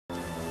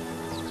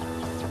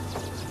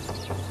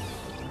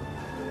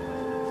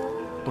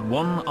But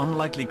one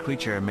unlikely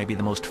creature may be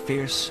the most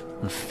fierce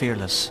and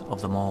fearless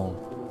of them all.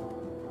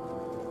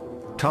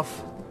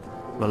 Tough,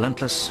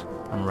 relentless,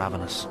 and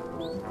ravenous.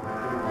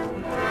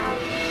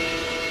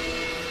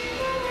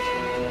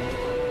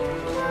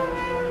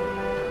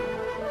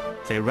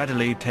 They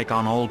readily take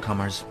on all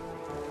comers.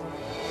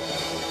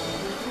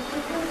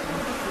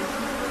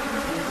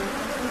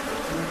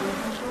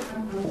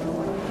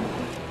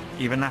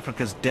 Even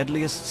Africa's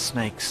deadliest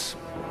snakes.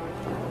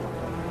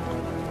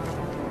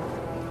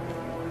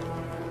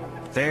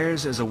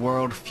 Theirs is a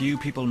world few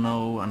people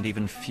know and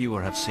even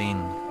fewer have seen.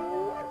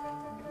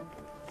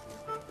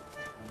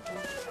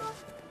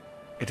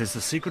 It is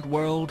the secret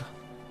world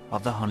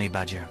of the honey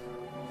badger.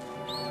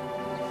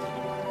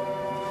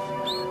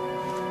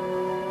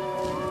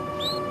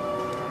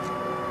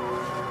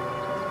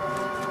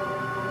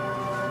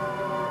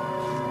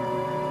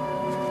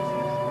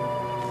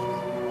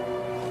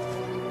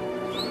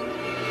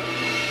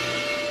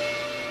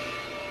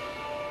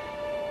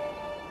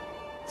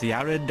 The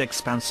arid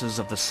expanses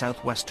of the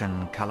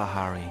southwestern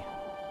Kalahari.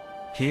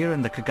 Here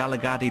in the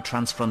Kalahari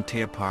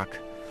Transfrontier Park,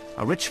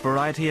 a rich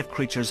variety of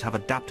creatures have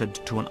adapted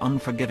to an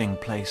unforgiving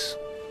place.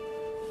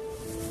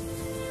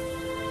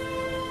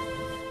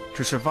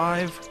 To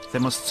survive, they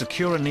must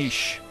secure a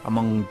niche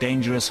among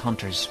dangerous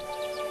hunters.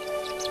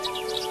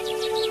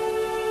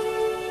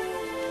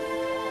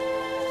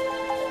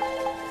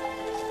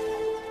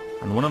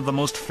 And one of the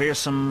most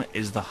fearsome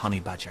is the honey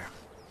badger.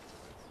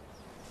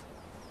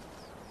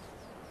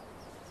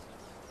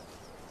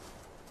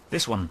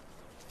 This one,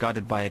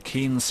 guided by a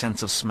keen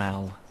sense of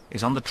smell,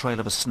 is on the trail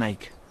of a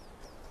snake.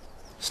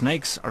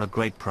 Snakes are a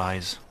great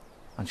prize,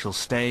 and she'll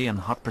stay in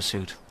hot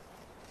pursuit,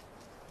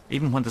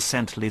 even when the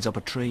scent leads up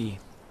a tree.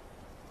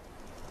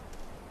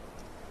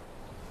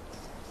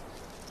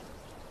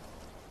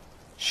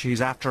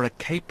 She's after a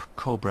Cape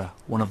cobra,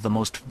 one of the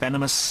most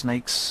venomous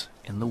snakes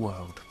in the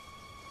world.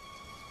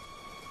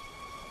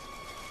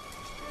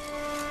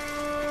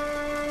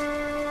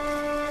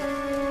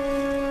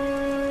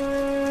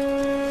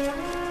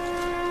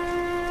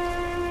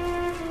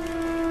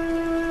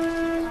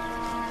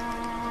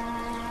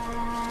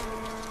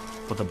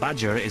 But the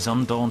badger is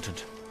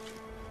undaunted,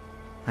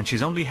 and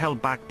she's only held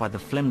back by the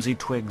flimsy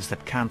twigs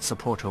that can't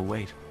support her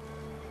weight.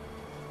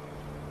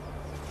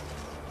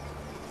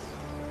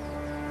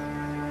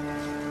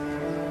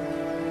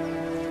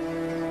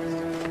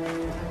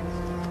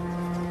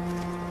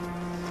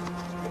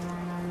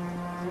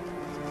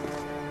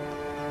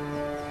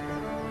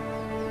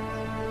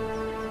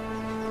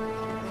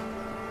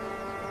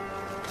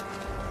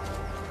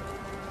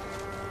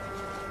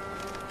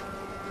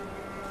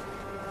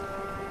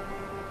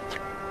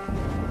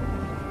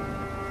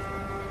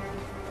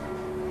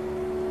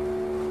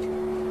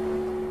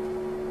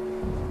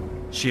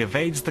 She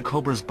evades the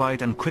cobra's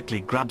bite and quickly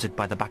grabs it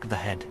by the back of the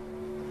head.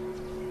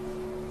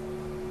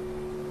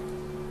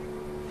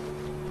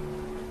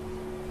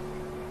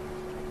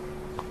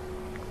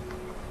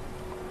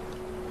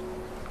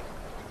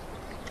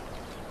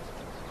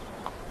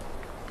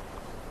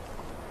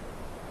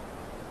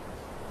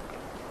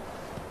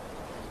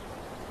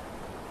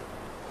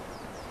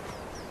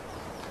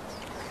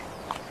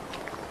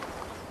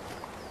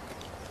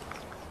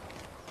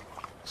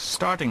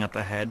 Starting at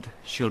the head,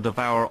 she'll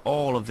devour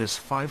all of this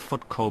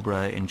 5-foot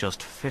cobra in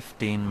just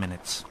 15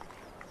 minutes.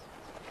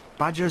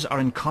 Badgers are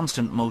in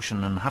constant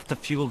motion and have to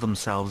fuel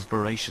themselves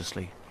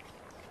voraciously.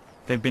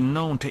 They've been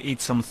known to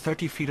eat some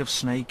 30 feet of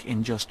snake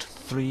in just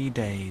 3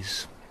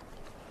 days.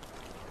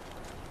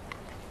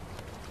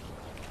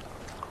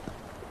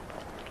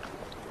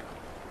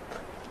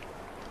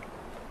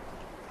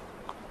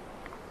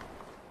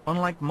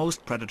 Unlike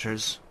most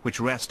predators, which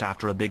rest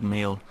after a big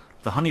meal,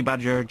 the honey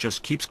badger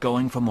just keeps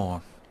going for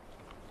more.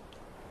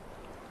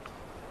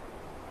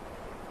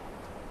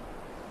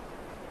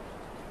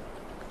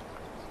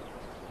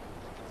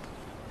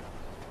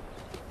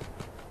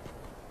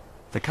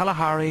 The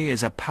Kalahari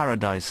is a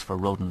paradise for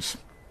rodents.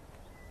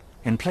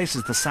 In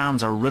places the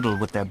sands are riddled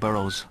with their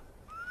burrows.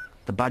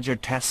 The badger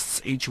tests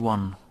each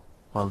one,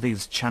 while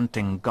these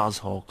chanting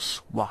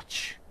goshawks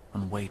watch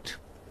and wait.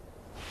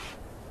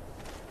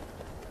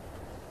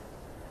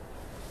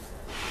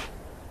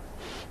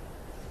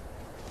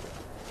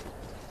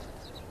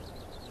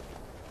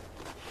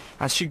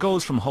 As she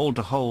goes from hole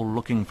to hole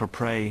looking for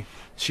prey,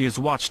 she is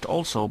watched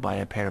also by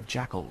a pair of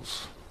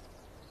jackals.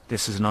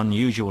 This is an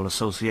unusual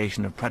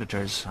association of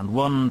predators, and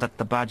one that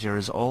the badger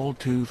is all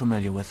too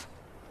familiar with.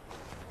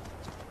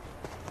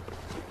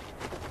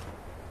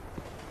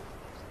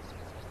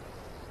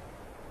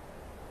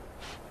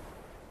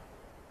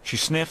 She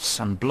sniffs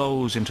and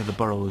blows into the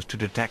burrows to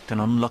detect an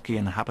unlucky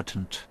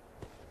inhabitant.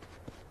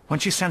 When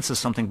she senses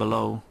something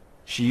below,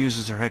 she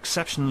uses her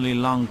exceptionally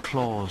long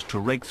claws to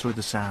rake through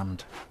the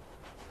sand.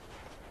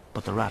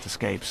 But the rat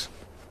escapes.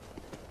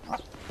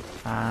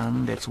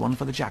 And it's one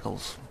for the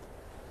jackals.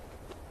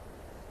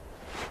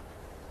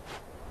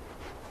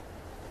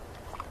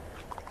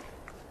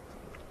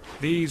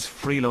 These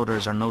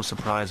freeloaders are no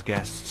surprise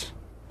guests.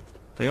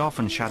 They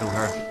often shadow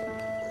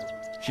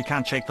her. She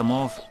can't shake them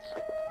off.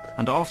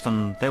 and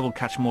often they will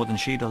catch more than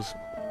she does.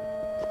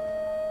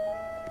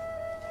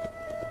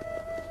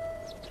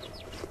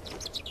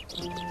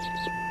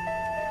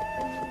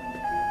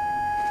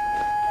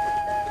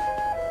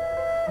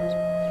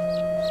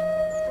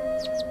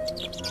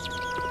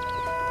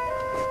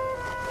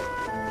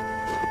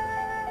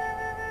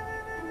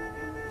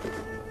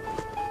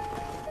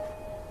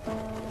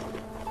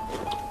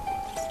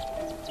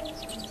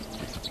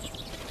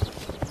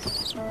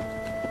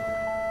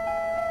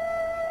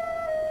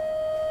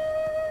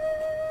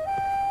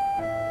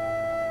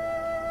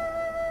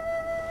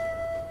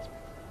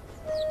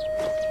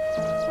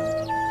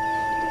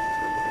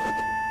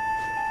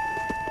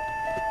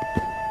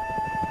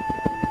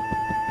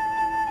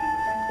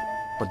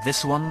 But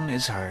this one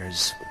is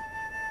hers.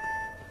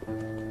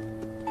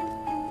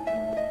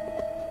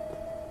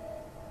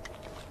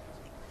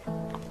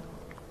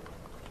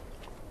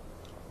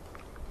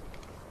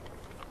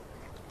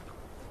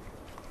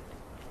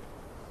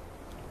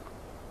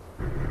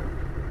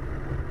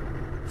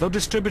 Though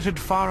distributed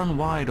far and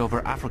wide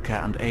over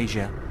Africa and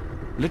Asia,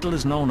 little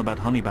is known about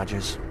honey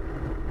badgers.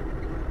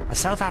 A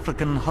South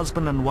African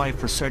husband and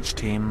wife research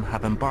team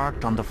have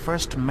embarked on the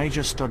first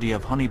major study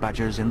of honey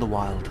badgers in the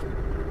wild.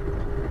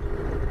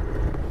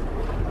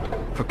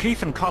 For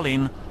Keith and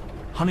Colleen,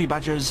 honey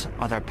badgers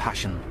are their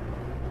passion.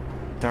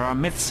 There are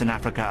myths in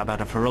Africa about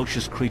a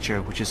ferocious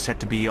creature which is said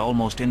to be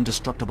almost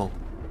indestructible.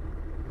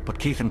 But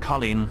Keith and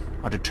Colleen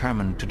are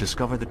determined to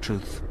discover the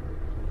truth.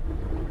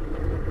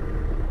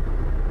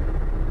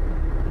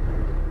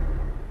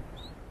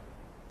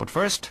 But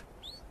first,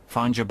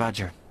 find your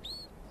badger.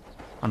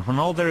 And when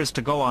all there is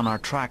to go on are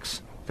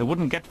tracks, they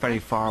wouldn't get very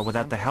far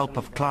without the help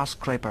of Klaas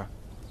Kruiper.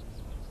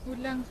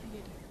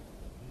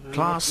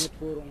 Klaas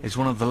is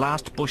one of the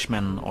last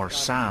bushmen, or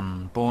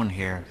San, born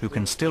here, who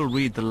can still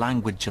read the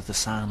language of the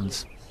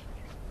sands.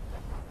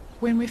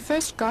 When we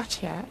first got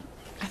here,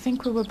 I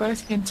think we were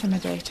both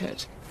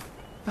intimidated.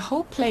 The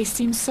whole place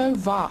seemed so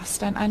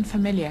vast and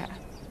unfamiliar.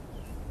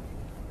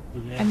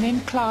 And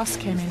then Klaas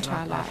came into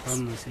our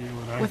lives.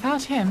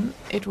 Without him,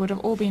 it would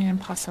have all been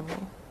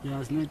impossible.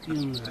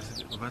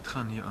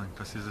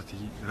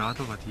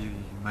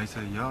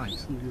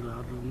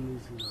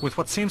 With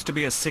what seems to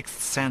be a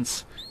sixth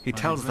sense, he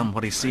tells them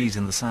what he sees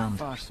in the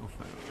sand.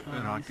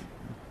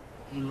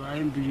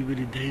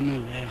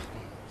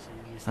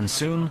 And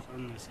soon,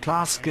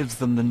 Klaas gives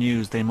them the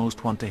news they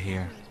most want to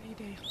hear.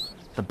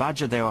 The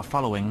badger they are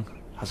following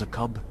has a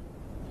cub.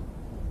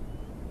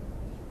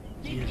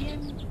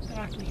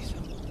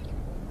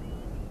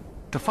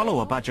 To follow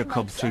a badger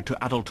cub through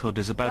to adulthood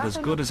is about as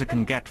good as it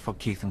can get for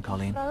Keith and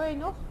Colleen.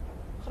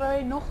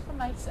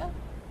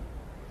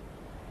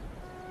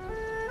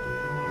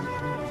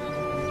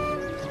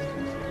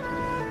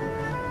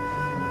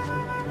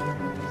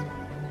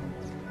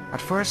 At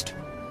first,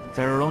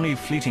 there are only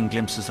fleeting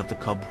glimpses of the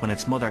cub when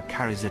its mother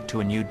carries it to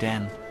a new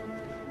den.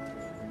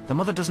 The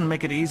mother doesn't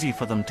make it easy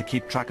for them to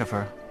keep track of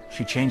her.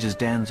 She changes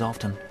dens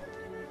often.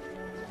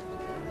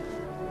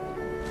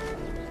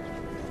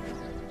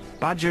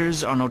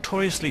 Badgers are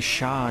notoriously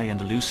shy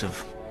and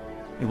elusive.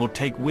 It will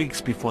take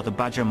weeks before the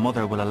badger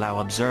mother will allow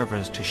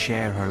observers to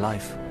share her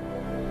life.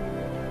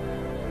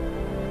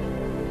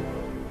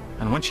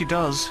 And when she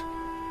does,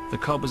 the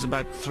cub is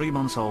about 3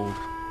 months old.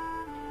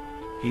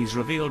 He's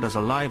revealed as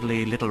a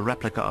lively little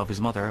replica of his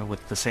mother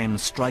with the same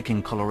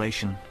striking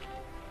coloration.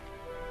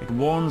 It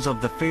warns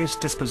of the fierce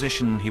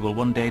disposition he will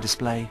one day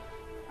display.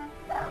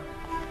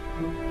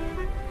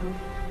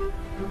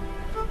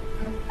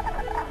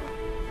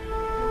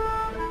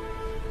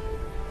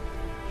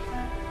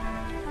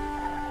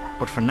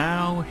 But for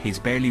now, he's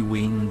barely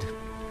weaned,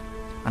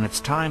 and it's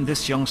time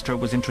this youngster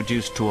was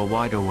introduced to a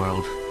wider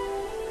world.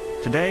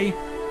 Today,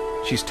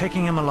 she's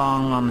taking him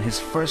along on his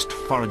first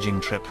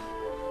foraging trip.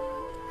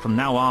 From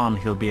now on,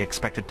 he'll be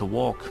expected to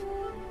walk,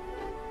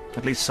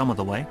 at least some of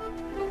the way.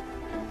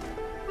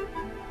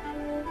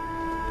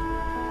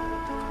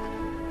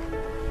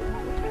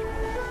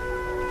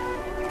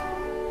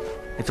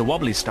 It's a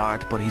wobbly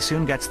start, but he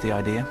soon gets the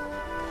idea.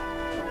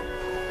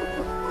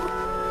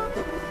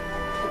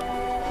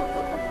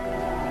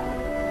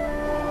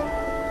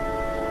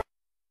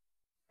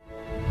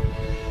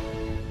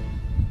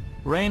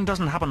 Rain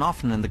doesn't happen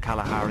often in the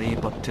Kalahari,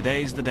 but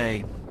today's the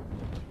day.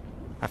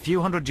 A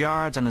few hundred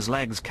yards and his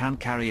legs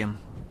can't carry him,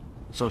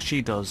 so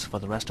she does for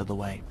the rest of the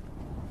way.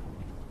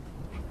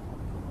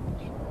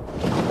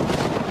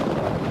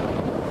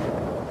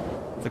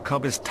 The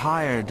cub is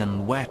tired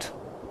and wet.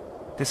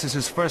 This is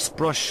his first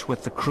brush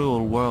with the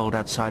cruel world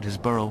outside his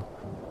burrow,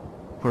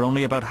 where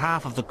only about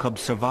half of the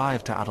cubs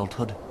survive to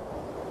adulthood.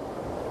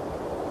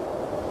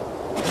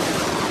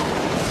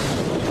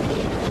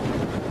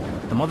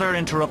 The mother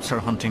interrupts her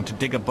hunting to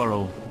dig a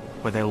burrow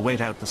where they'll wait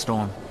out the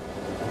storm.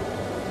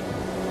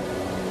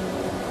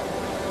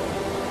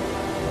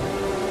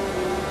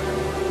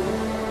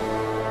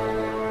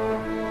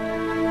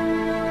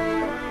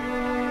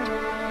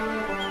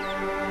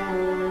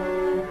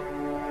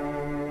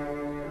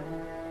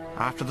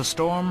 After the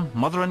storm,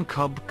 mother and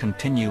cub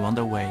continue on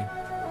their way.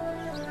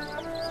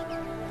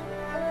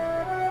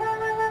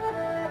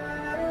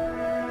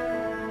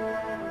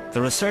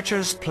 The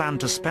researchers plan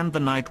to spend the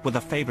night with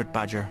a favourite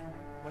badger,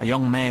 a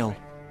young male.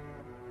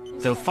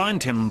 They'll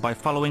find him by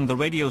following the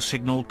radio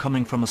signal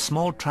coming from a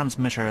small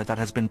transmitter that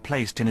has been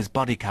placed in his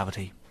body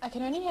cavity. I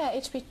can only hear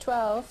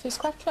HB12. He's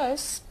quite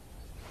close,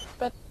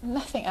 but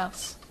nothing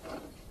else.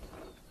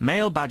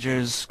 Male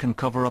badgers can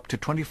cover up to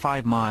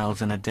 25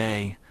 miles in a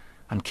day,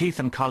 and Keith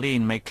and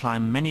Colleen may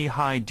climb many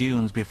high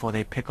dunes before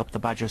they pick up the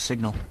badger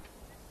signal.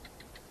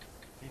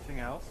 Anything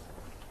else?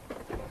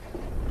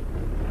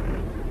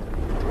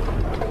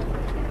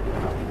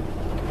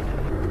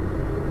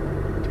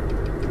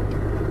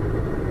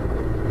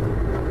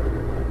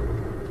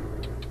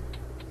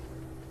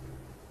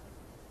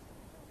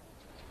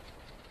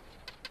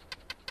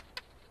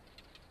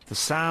 The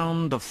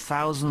sound of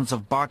thousands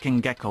of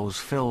barking geckos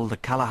fill the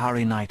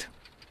Kalahari night.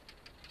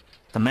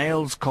 The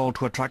males call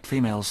to attract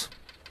females.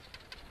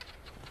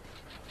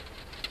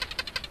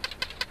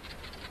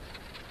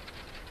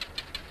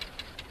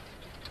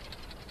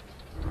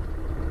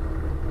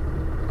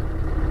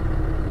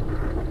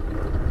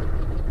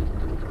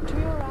 To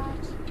your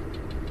right.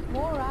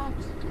 More right.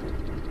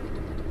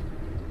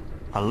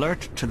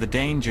 Alert to the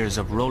dangers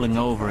of rolling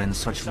over in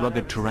such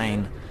rugged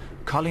terrain,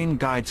 Colleen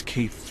guides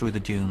Keith through the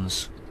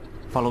dunes,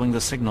 following the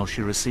signal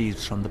she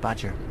receives from the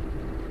badger.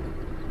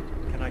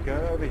 Can I go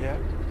over here?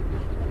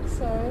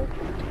 So,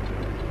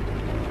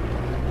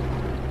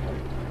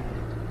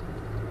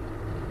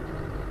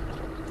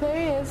 there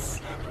he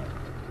is.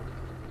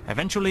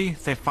 Eventually,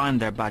 they find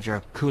their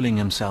badger cooling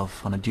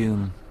himself on a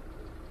dune.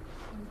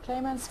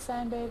 Clayman's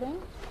sunbathing.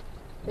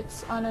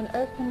 It's on an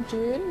open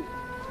dune,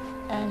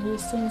 and he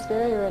seems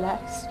very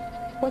relaxed.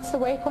 What's the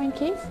waypoint,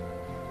 Keith?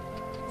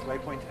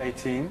 Waypoint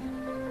 18.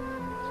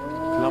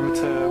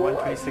 Kilometer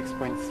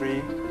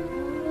 126.3.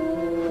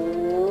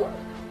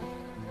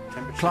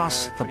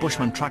 Klaas, the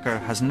bushman tracker,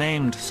 has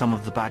named some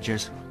of the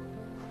badgers.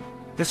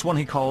 This one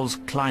he calls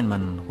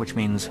Kleinman, which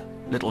means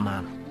little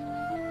man.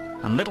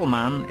 And little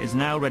man is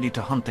now ready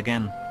to hunt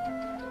again.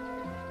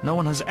 No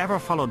one has ever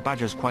followed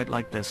badgers quite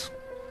like this.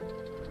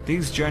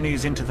 These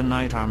journeys into the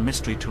night are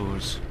mystery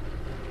tours.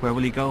 Where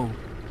will he go?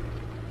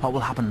 What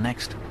will happen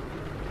next?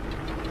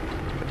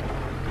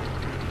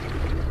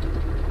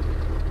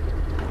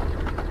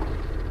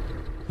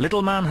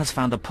 Little man has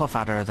found a puff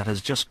adder that has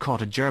just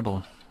caught a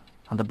gerbil,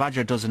 and the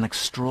badger does an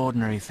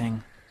extraordinary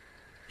thing.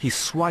 He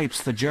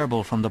swipes the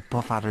gerbil from the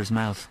puff adder's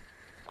mouth,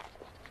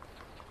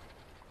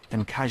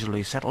 then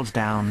casually settles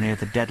down near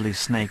the deadly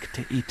snake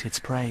to eat its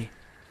prey.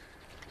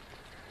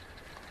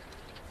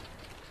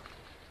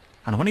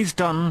 And when he's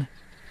done,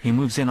 he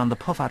moves in on the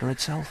puff adder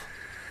itself.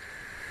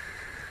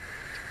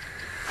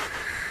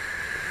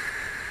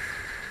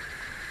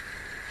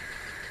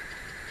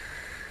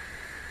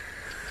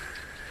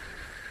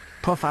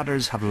 Puff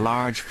adders have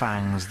large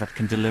fangs that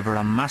can deliver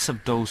a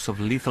massive dose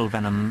of lethal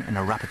venom in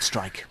a rapid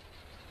strike.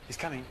 He's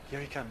coming. Here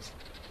he comes.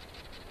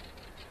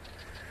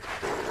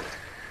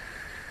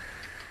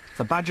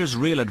 The badger's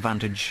real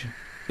advantage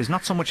is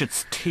not so much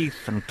its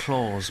teeth and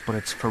claws, but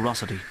its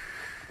ferocity,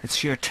 its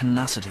sheer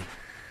tenacity.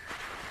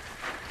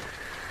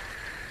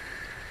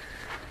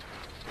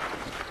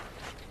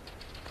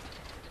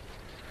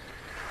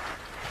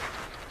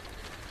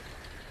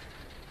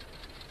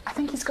 I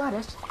think he's got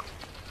it.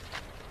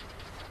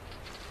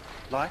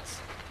 Lights.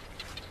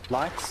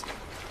 Lights.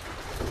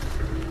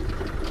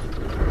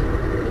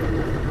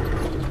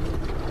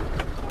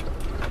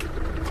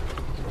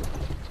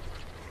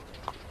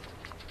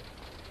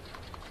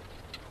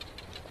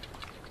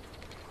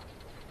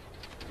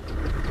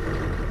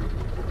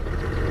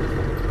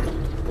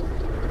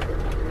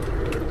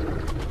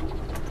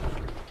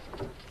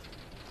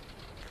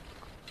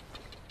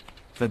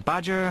 The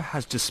badger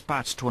has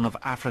dispatched one of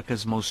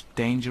Africa's most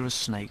dangerous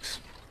snakes.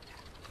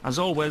 As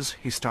always,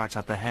 he starts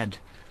at the head,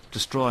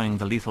 destroying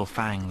the lethal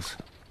fangs.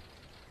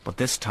 But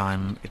this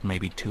time, it may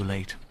be too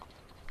late.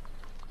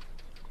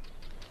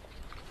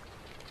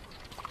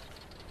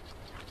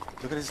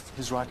 Look at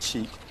his right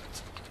cheek.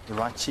 The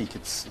right cheek,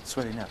 it's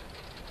swelling up.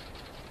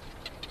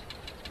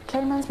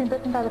 Clayman's been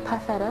bitten by the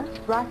puff adder,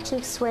 right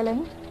cheek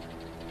swelling,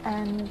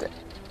 and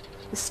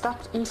he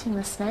stopped eating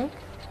the snake.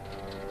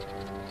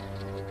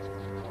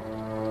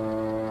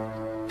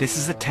 This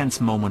is a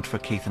tense moment for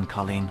Keith and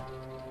Colleen.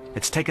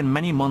 It's taken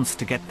many months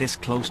to get this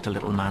close to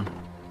little man.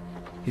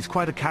 He's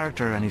quite a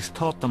character and he's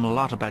taught them a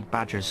lot about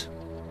badgers.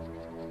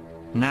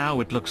 Now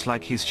it looks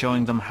like he's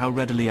showing them how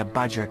readily a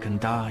badger can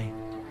die.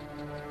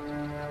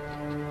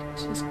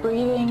 His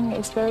breathing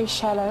is very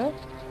shallow,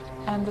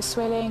 and the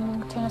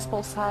swelling tennis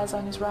ball size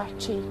on his right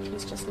cheek.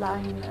 He's just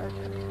lying in the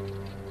open.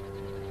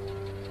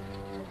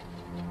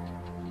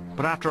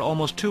 But after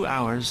almost 2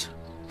 hours,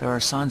 there are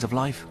signs of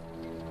life.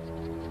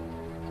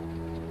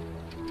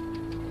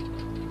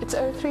 It's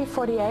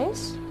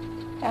 03:48,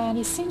 and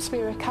he seems to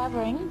be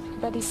recovering,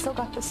 but he's still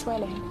got the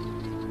swelling.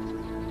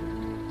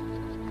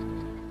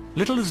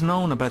 Little is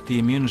known about the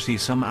immunity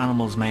some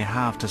animals may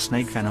have to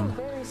snake venom,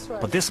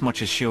 but this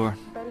much is sure.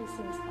 But he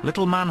seems fine.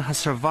 Little man has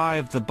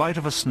survived the bite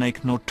of a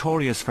snake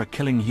notorious for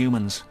killing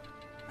humans,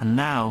 and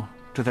now,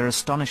 to their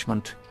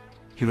astonishment,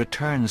 he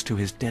returns to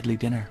his deadly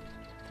dinner.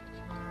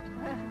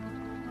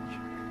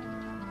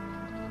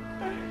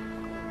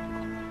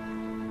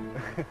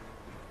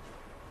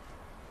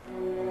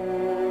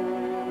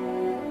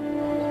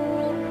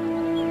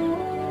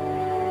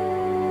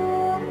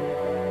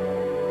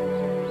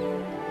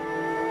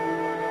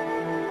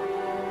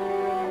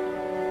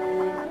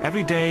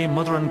 Every day,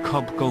 mother and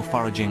cub go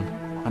foraging,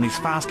 and he's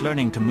fast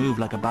learning to move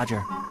like a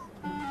badger.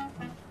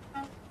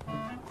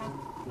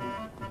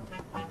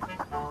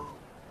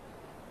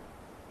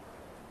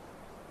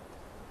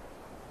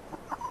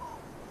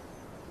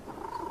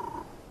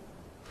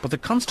 But the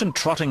constant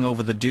trotting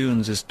over the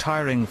dunes is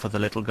tiring for the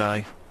little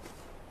guy.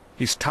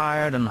 He's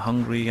tired and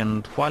hungry,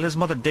 and while his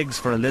mother digs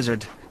for a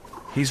lizard,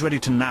 he's ready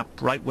to nap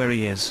right where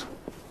he is.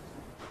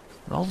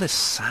 And all this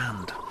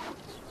sand.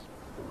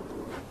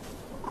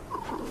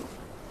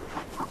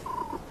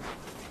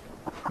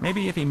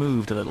 Maybe if he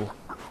moved a little.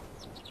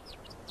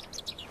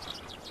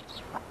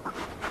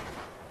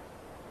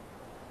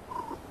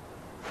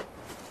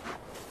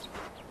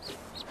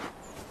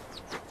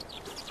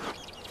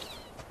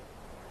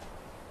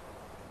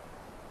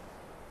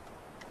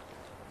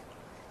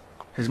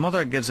 His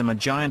mother gives him a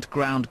giant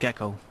ground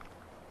gecko.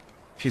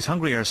 She's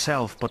hungry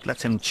herself, but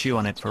lets him chew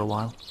on it for a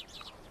while.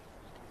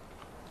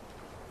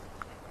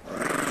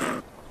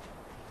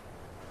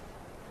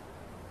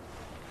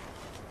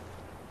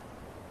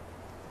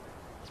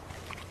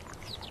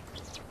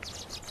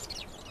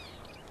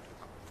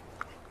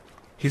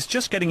 He's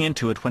just getting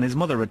into it when his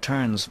mother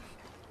returns,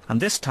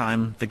 and this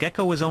time the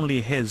gecko is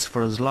only his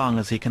for as long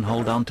as he can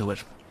hold on to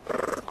it.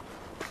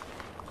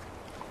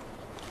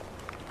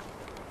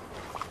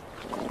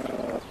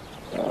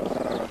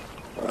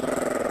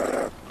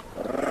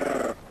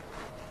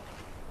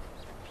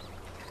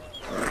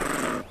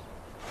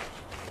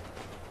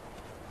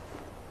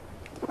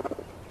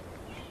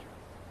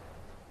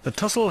 The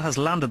tussle has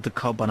landed the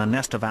cub on a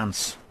nest of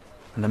ants,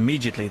 and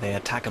immediately they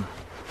attack him.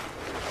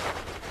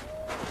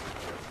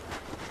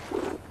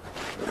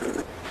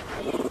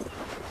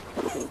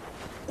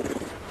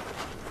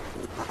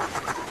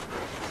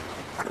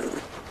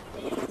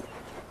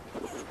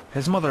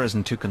 His mother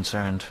isn't too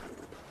concerned.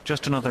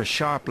 Just another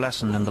sharp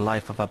lesson in the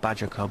life of a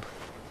badger cub.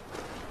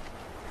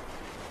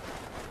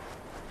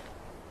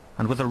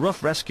 And with a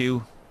rough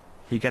rescue,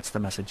 he gets the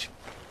message.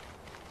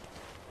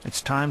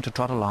 It's time to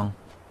trot along.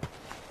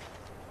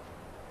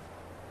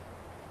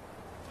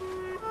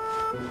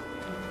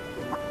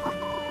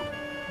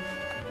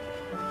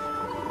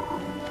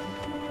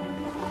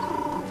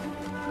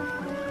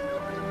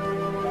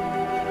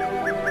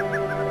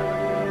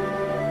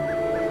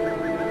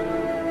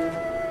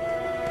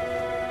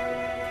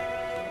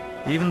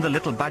 Even the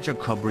little badger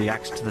cub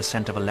reacts to the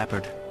scent of a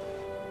leopard.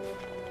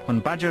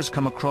 When badgers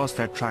come across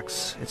their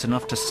tracks, it's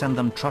enough to send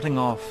them trotting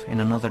off in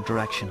another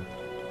direction.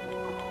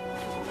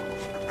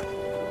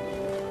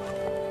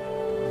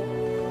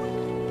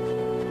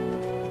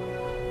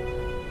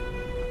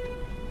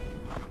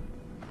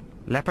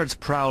 Leopards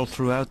prowl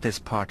throughout this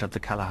part of the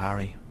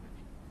Kalahari.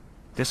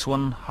 This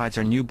one hides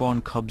her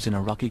newborn cubs in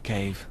a rocky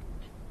cave.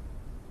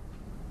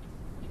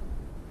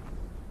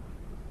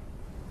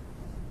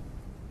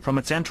 From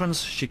its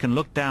entrance, she can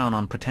look down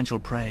on potential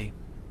prey.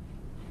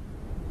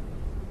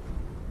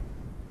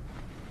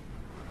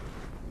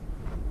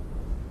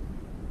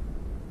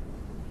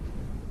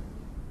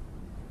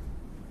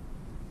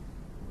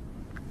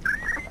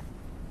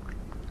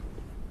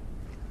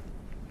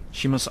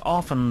 She must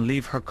often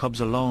leave her cubs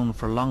alone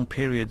for long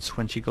periods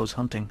when she goes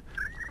hunting,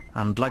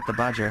 and like the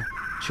badger,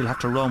 she'll have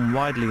to roam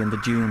widely in the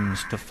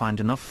dunes to find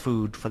enough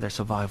food for their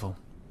survival.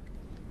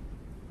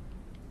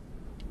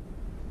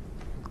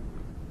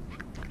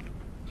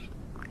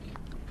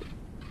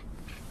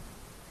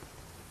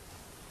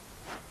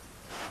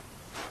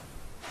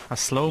 A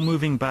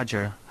slow-moving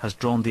badger has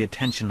drawn the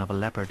attention of a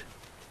leopard.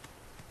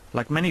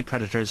 Like many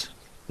predators,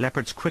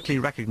 leopards quickly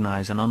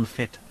recognize an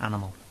unfit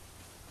animal.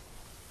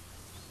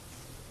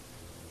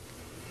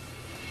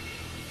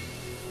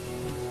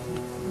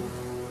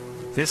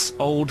 This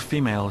old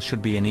female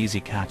should be an easy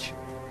catch.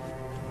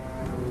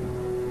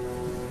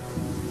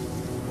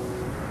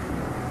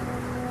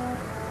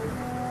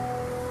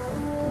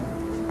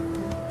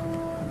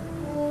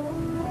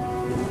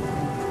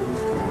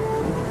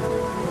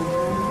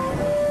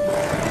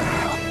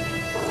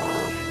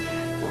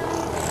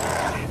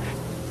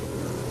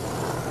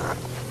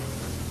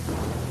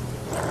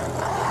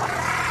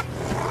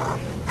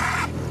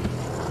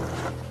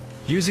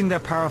 Using their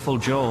powerful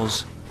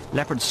jaws,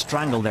 leopards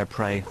strangle their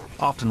prey,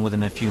 often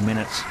within a few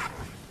minutes.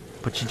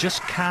 But you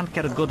just can't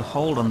get a good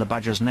hold on the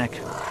badger's neck.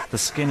 The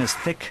skin is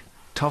thick,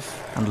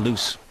 tough, and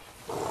loose.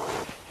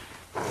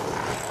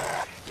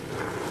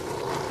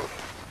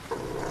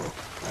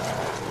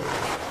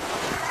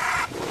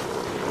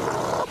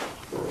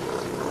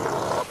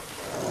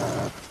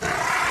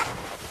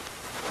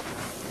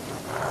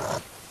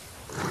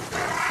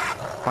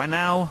 By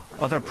now,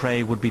 other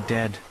prey would be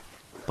dead.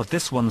 But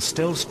this one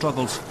still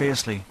struggles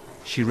fiercely.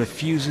 She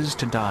refuses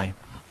to die.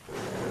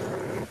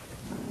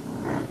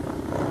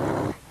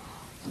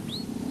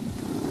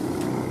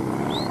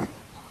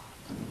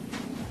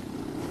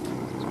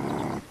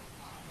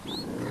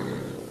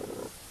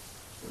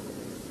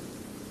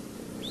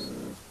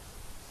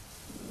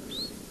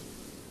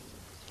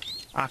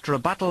 After a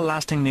battle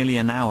lasting nearly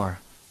an hour,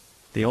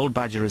 the old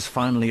badger is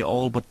finally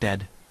all but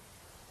dead.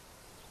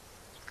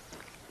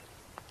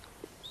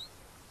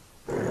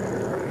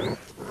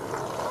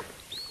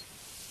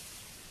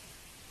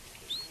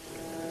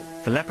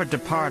 The leopard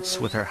departs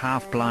with her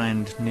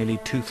half-blind, nearly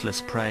toothless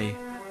prey,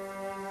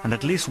 and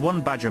at least one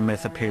badger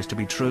myth appears to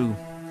be true.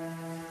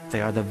 They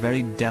are the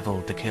very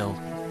devil to kill.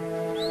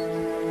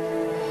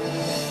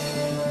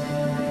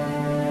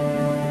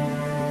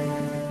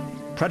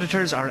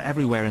 Predators are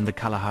everywhere in the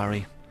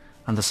Kalahari,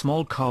 and the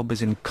small cub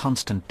is in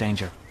constant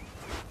danger.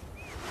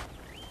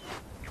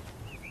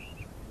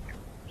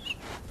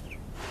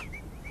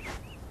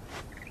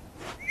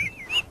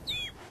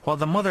 While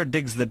the mother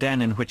digs the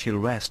den in which he'll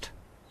rest,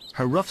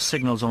 her rough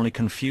signals only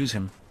confuse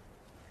him.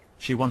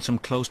 She wants him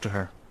close to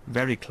her,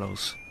 very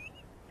close,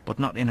 but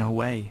not in her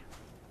way.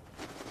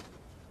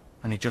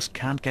 And he just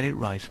can't get it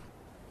right.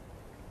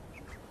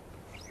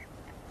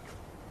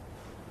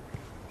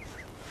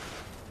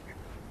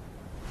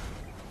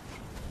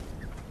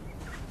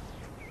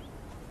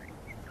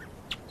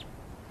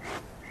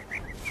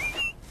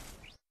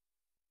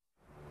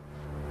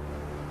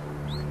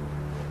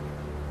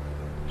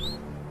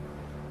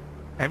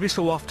 Every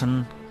so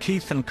often,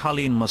 Keith and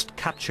Colleen must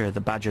capture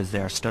the badgers they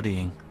are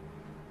studying.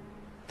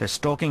 They're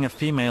stalking a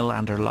female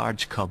and her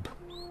large cub.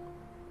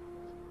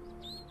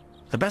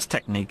 The best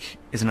technique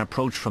is an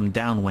approach from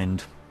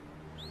downwind,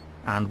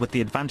 and with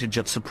the advantage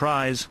of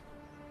surprise,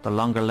 the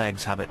longer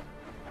legs have it.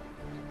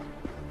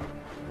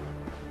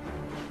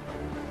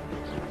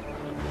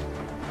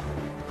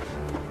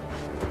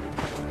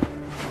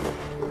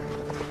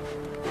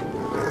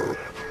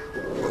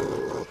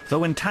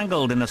 Though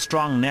entangled in a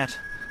strong net,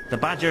 the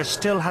badger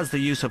still has the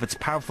use of its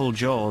powerful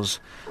jaws,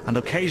 and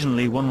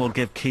occasionally one will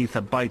give Keith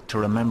a bite to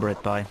remember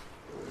it by.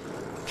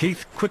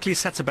 Keith quickly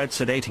sets about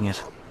sedating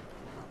it.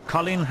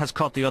 Colleen has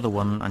caught the other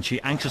one, and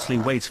she anxiously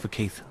waits for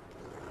Keith.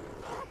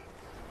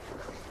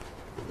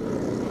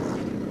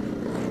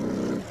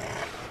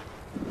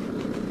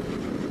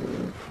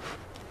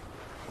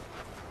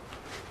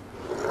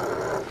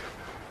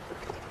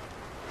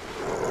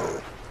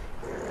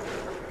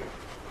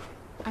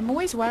 I'm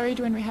always worried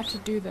when we have to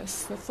do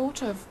this, the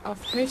thought of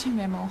hurting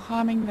them or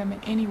harming them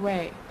in any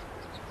way.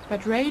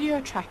 But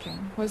radio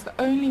tracking was the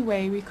only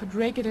way we could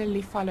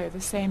regularly follow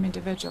the same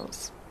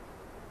individuals.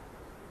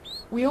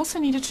 We also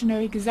needed to know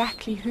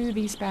exactly who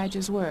these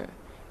badgers were,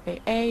 their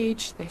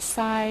age, their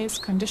size,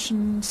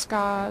 condition,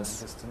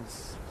 scars.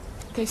 Distance.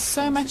 There's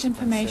so much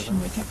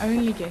information we can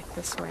only get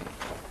this way.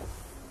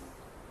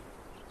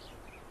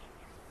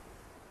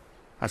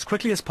 As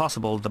quickly as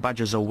possible, the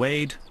badgers are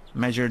weighed,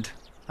 measured,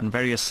 and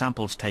various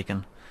samples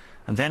taken,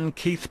 and then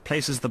Keith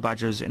places the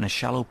badgers in a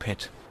shallow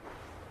pit.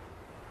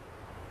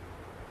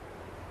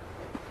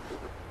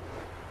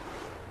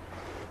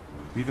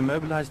 We've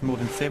immobilized more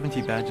than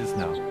 70 badgers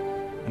now,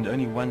 and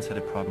only once had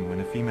a problem when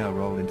a female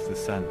rolled into the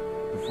sun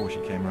before she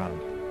came round.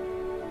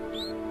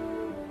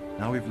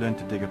 Now we've learned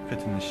to dig a pit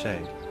in the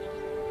shade.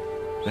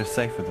 They're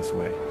safer this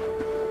way.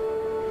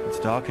 It's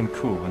dark and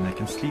cool, and they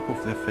can sleep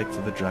off the effects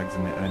of the drugs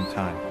in their own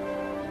time.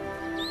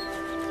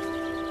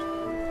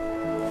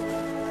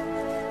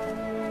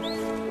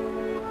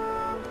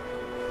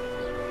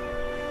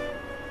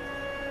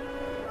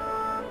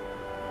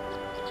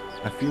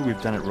 I feel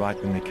we've done it right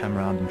when they come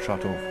round and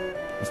trot off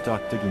and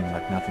start digging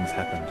like nothing's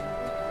happened.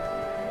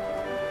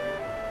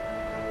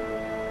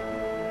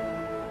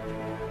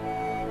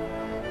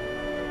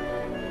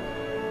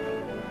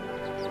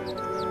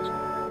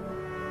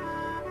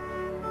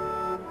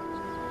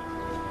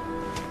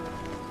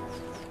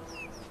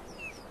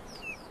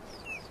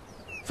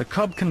 The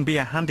cub can be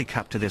a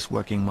handicap to this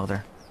working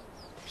mother.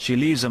 She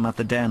leaves him at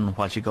the den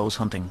while she goes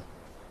hunting.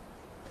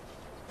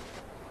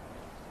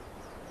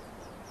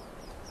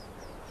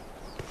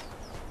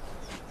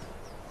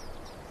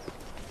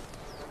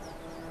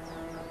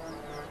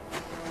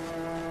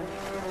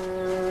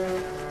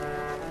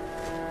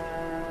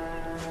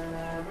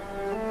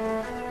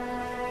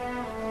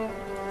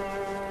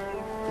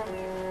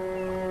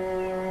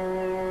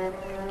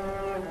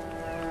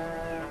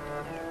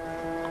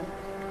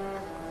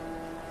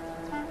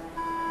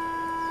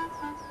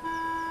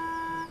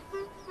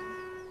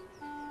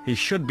 He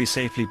should be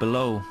safely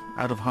below,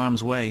 out of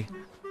harm's way,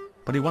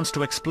 but he wants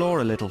to explore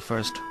a little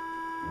first,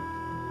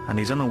 and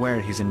he's unaware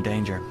he's in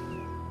danger.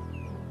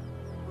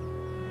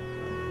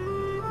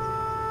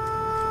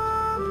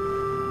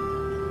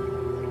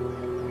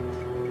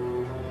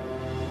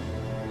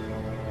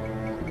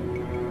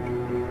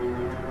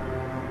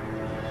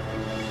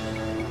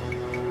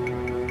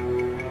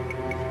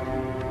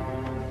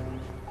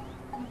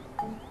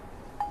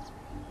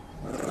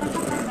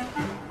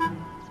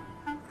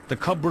 The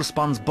cub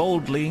responds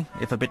boldly,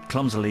 if a bit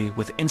clumsily,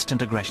 with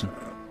instant aggression.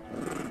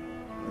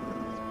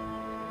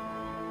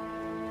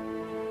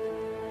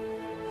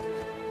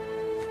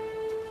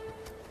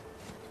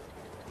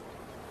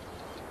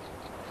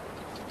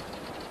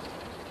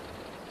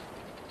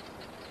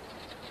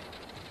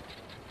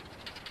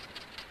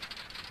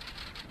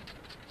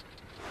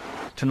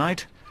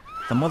 Tonight,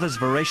 the mother's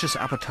voracious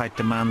appetite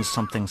demands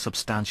something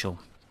substantial.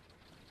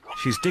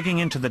 She's digging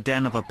into the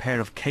den of a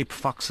pair of Cape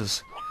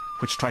foxes,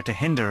 which try to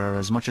hinder her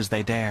as much as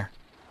they dare.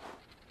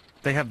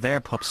 They have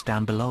their pups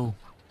down below.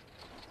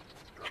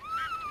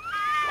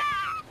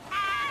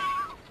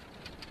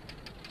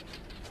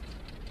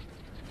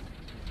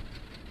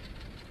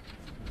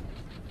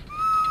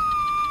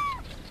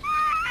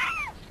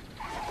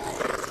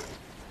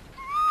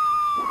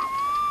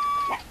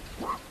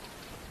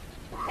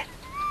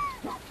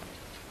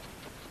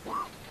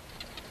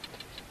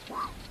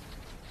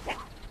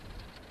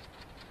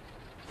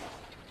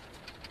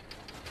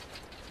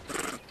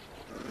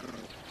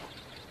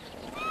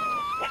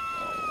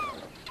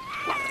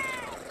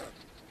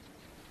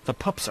 The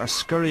pups are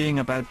scurrying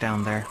about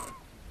down there,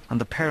 and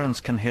the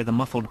parents can hear the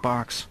muffled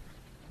barks.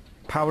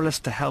 Powerless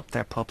to help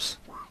their pups,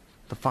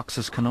 the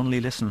foxes can only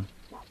listen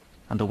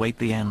and await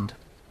the end.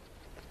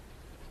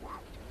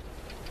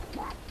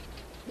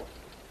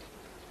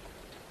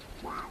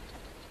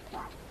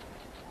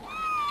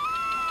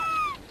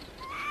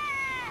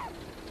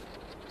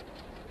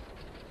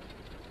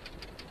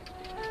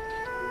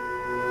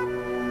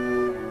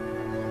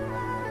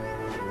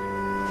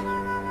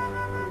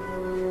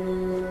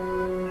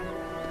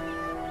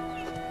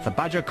 The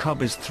badger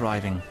cub is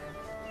thriving.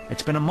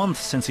 It's been a month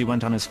since he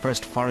went on his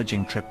first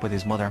foraging trip with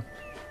his mother,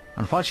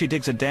 and while she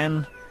digs a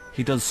den,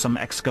 he does some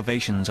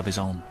excavations of his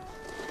own.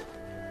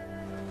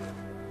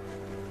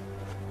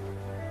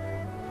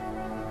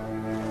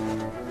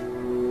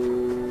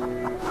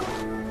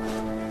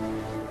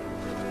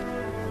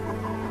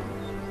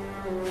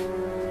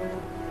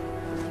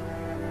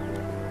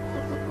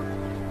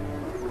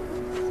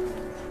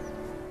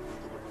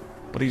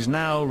 But he's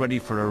now ready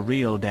for a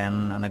real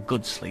den and a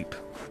good sleep.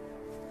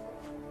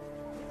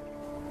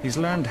 He's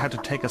learned how to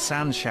take a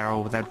sand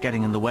shower without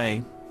getting in the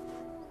way.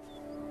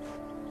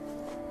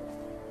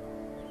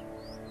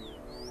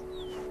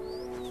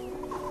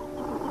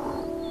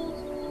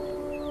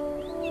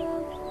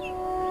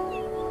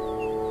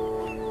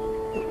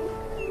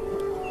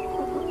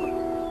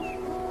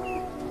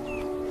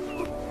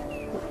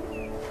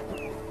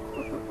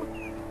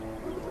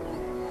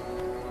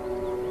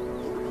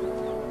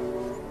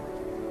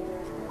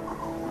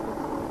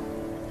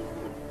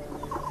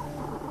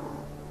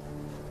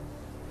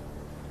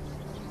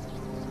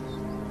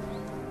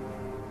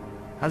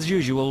 As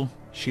usual,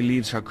 she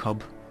leaves her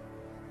cub,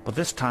 but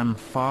this time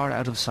far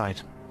out of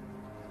sight.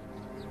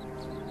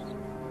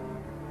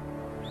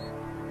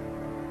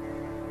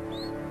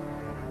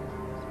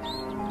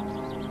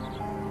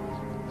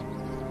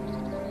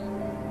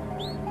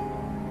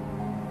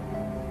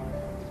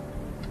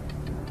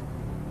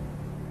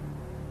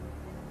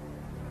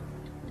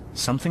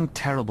 Something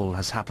terrible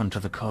has happened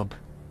to the cub.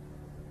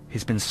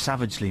 He's been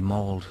savagely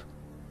mauled.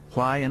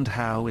 Why and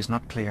how is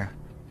not clear.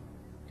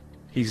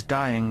 He's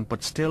dying,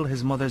 but still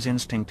his mother's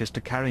instinct is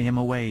to carry him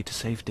away to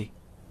safety.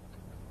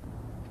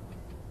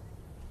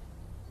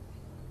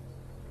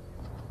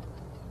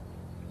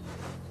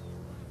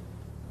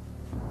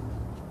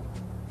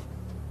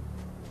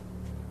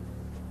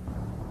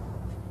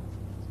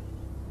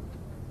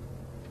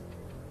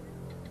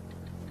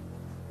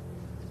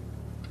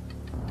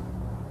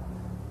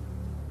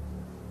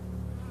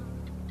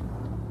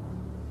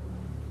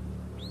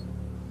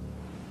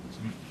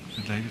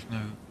 So David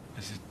nou,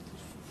 is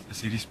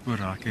hierdie spoor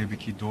raak hy 'n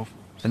bietjie dof.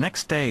 The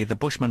next day, the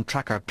bushman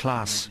tracker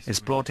Klaas is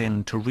brought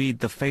in to read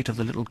the fate of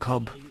the little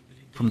cub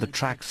from the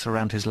tracks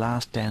around his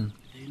last den.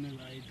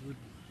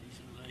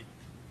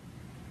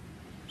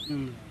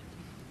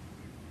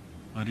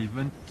 Maar die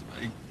wind,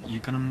 jy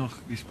kan hom nog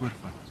die spoor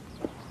vat.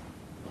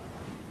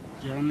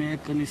 Ja, nee,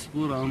 ek kan die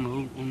spoor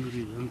aanhou onder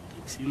die wind.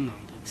 Ek sien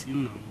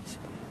hom.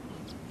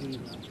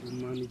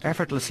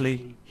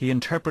 Effortlessly, he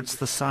interprets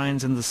the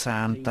signs in the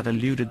sand that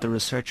eluded the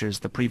researchers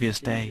the previous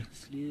day.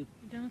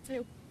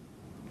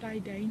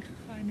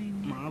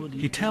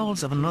 He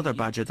tells of another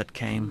badger that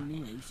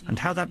came, and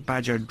how that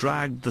badger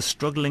dragged the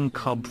struggling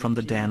cub from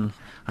the den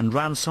and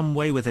ran some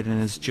way with it in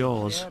his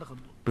jaws,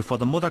 before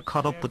the mother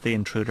caught up with the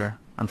intruder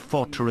and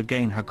fought to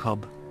regain her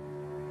cub.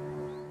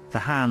 The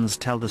hands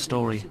tell the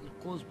story,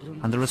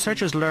 and the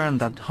researchers learn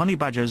that honey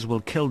badgers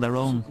will kill their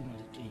own,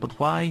 but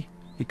why,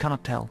 he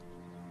cannot tell.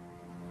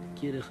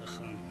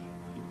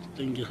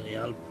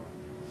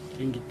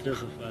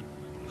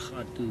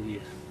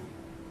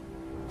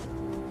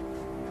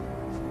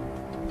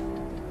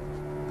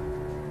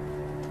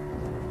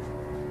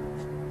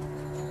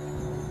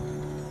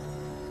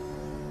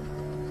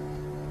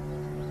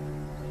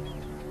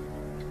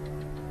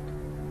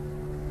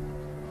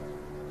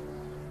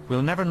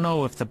 We'll never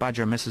know if the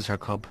badger misses her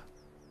cub,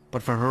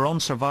 but for her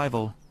own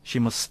survival, she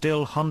must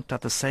still hunt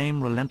at the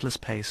same relentless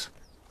pace.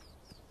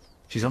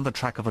 She's on the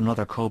track of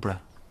another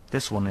cobra.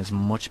 This one is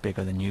much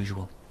bigger than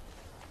usual.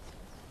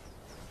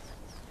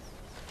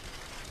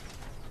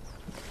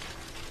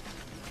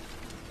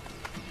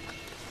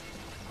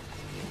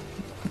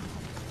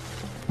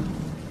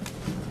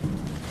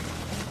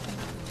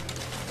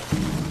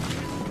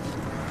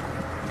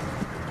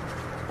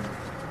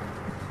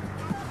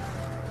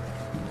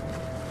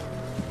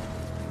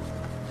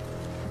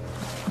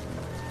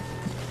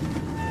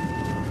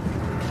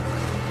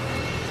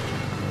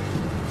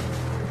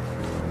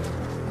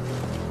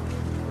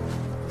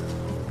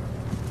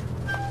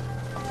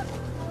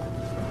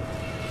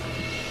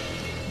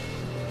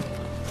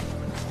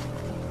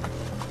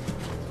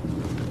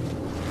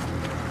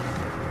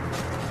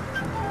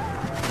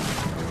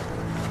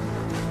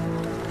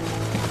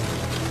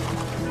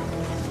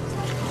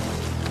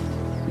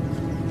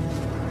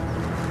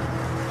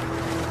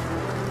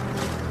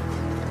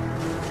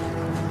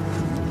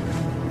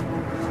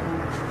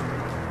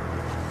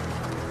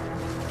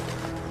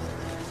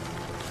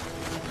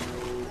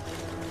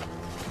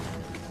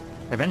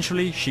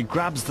 Eventually, she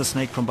grabs the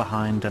snake from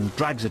behind and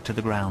drags it to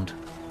the ground.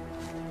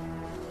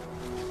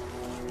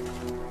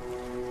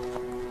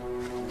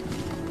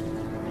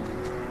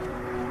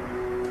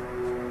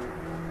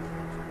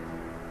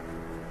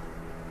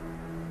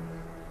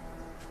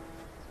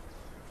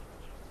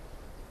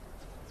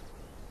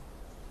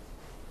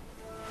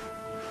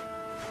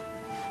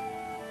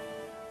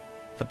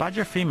 The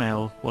badger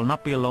female will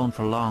not be alone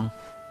for long.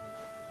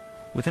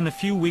 Within a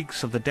few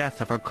weeks of the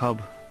death of her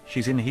cub,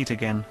 she's in heat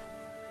again,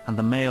 and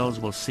the males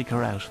will seek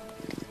her out.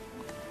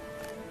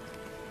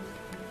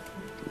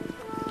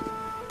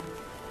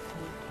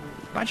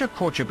 Badger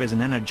courtship is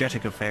an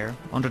energetic affair,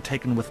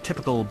 undertaken with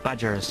typical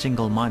badger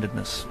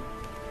single-mindedness.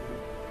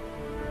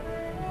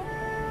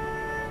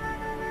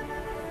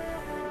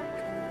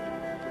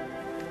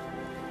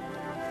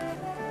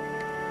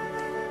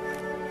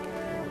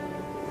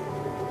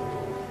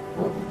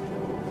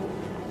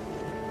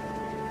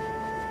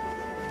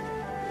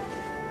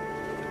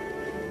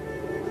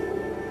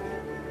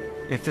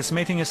 If this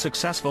mating is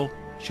successful,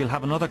 she'll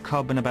have another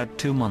cub in about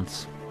 2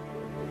 months.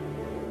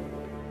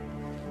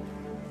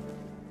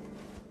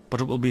 But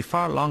it will be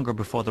far longer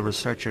before the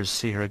researchers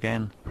see her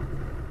again.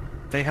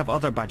 They have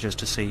other badgers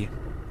to see,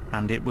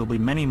 and it will be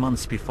many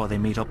months before they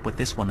meet up with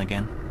this one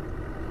again.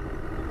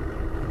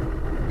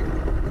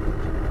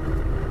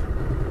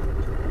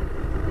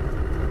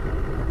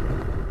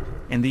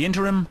 In the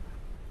interim,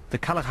 the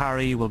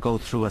Kalahari will go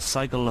through a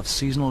cycle of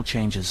seasonal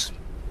changes.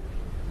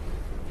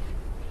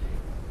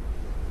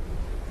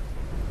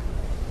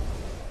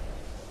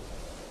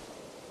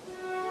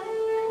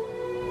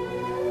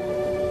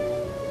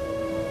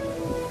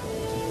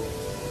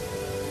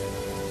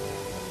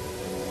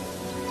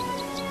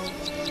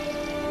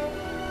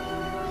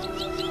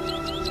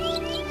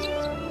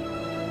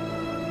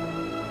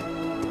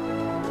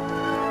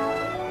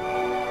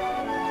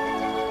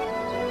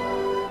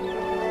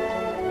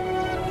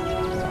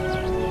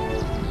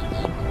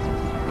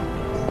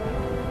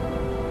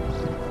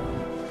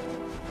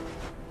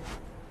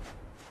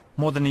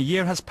 More than a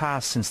year has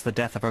passed since the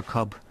death of her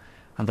cub,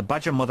 and the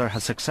badger mother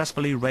has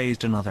successfully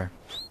raised another.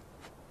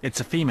 It's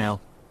a female,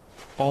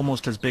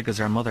 almost as big as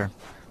her mother,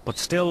 but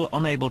still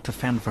unable to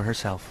fend for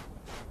herself.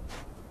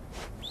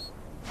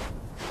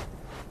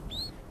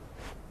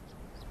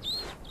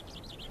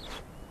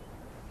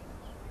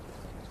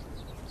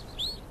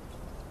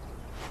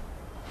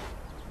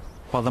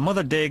 While the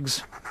mother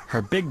digs,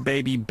 her big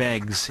baby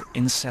begs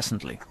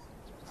incessantly.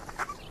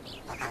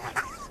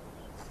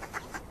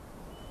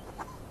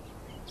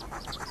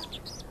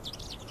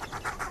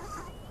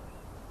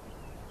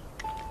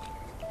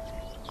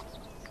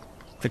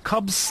 The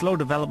cub's slow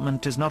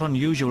development is not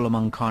unusual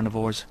among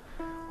carnivores,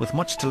 with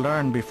much to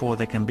learn before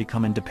they can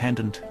become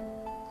independent.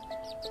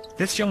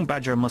 This young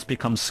badger must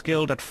become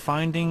skilled at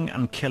finding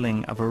and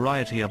killing a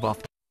variety of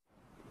offspring.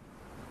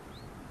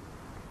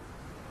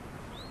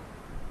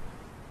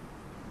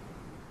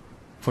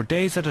 For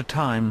days at a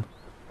time,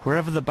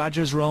 wherever the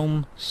badgers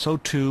roam, so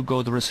too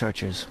go the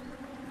researchers.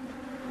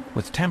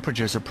 With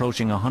temperatures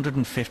approaching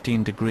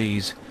 115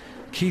 degrees,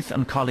 Keith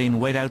and Colleen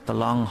wait out the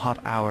long hot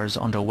hours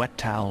under wet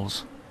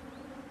towels.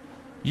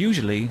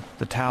 Usually,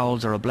 the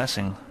towels are a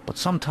blessing, but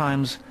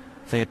sometimes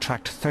they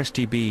attract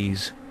thirsty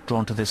bees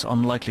drawn to this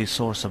unlikely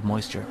source of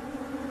moisture.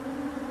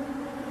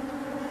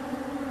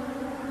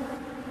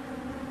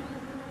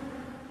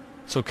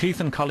 So Keith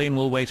and Colleen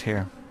will wait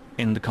here,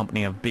 in the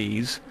company of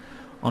bees,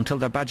 until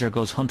their badger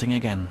goes hunting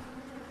again.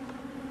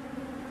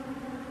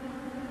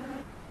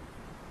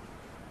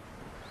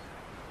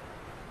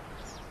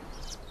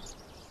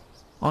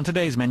 On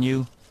today's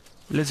menu,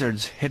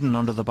 lizards hidden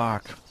under the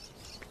bark.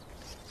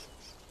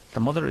 The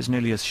mother is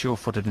nearly as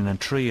sure-footed in a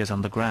tree as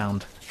on the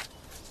ground.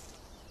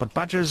 But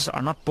badgers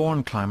are not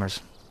born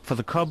climbers. For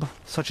the cub,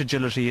 such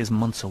agility is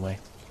months away.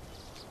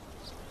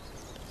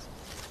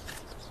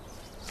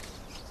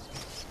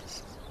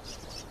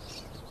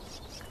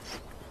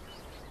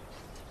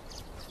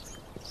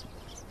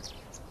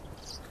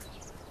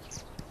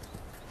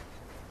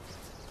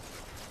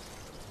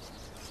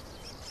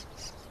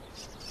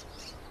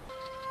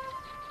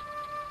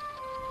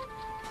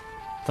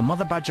 The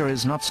mother badger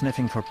is not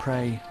sniffing for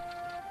prey.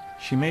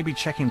 She may be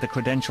checking the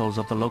credentials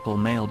of the local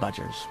male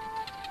badgers.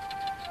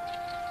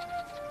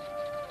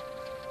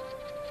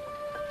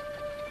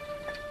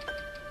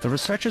 The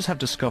researchers have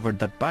discovered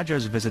that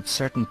badgers visit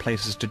certain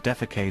places to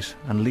defecate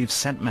and leave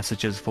scent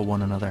messages for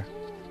one another.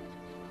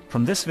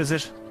 From this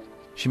visit,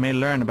 she may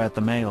learn about the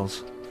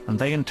males, and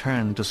they in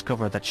turn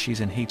discover that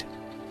she's in heat.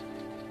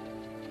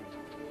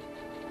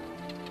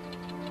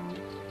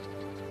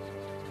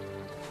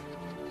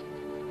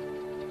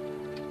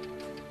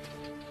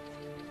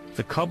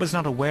 The cub is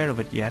not aware of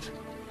it yet,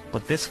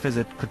 but this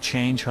visit could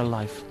change her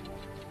life.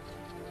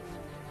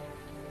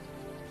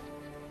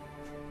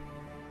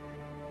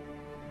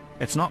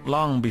 It's not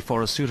long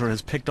before a suitor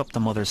has picked up the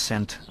mother's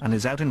scent and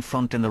is out in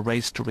front in the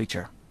race to reach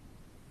her.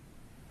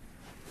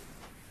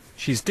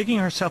 She's digging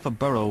herself a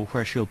burrow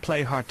where she'll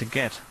play hard to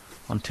get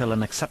until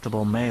an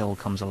acceptable male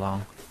comes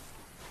along.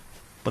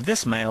 But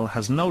this male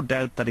has no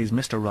doubt that he's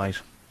Mr. Right.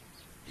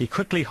 He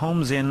quickly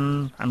homes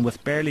in and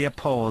with barely a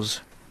pause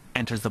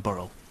enters the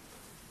burrow.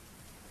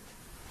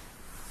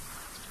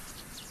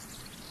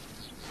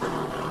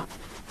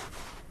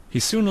 He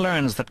soon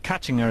learns that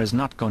catching her is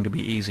not going to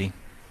be easy.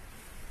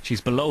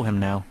 She's below him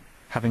now,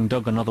 having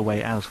dug another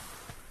way out.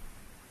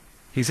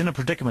 He's in a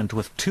predicament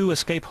with 2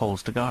 escape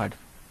holes to guard.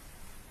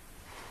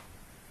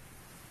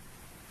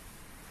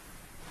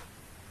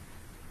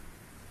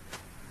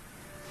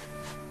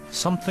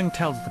 Something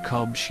tells the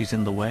cub she's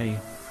in the way,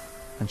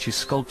 and she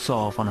skulks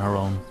off on her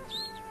own.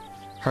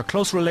 Her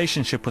close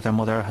relationship with her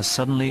mother has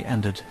suddenly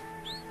ended.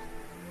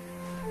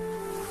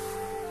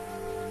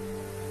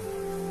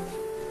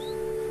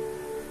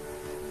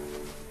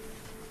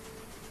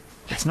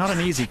 It's not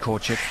an easy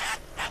courtship.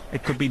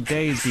 It could be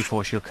days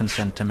before she'll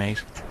consent to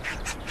mate.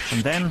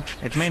 And then,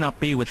 it may not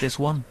be with this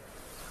one.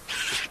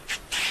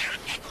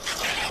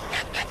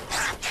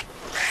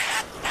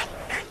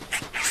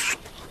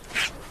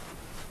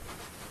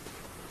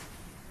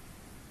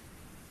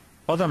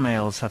 Other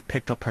males have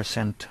picked up her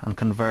scent and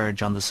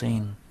converge on the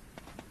scene.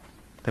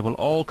 They will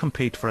all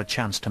compete for a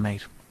chance to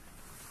mate.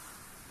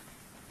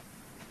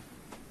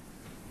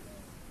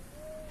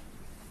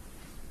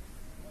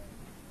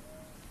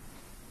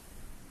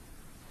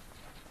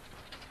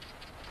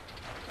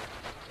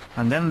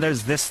 And then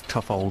there's this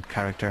tough old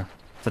character,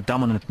 the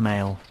dominant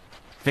male,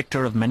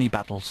 victor of many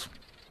battles.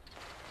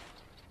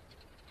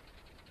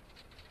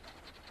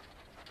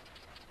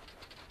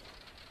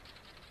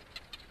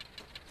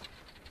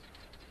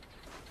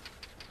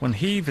 When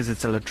he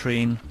visits a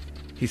latrine,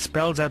 he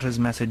spells out his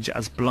message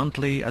as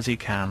bluntly as he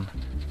can,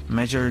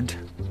 measured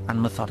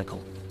and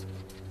methodical.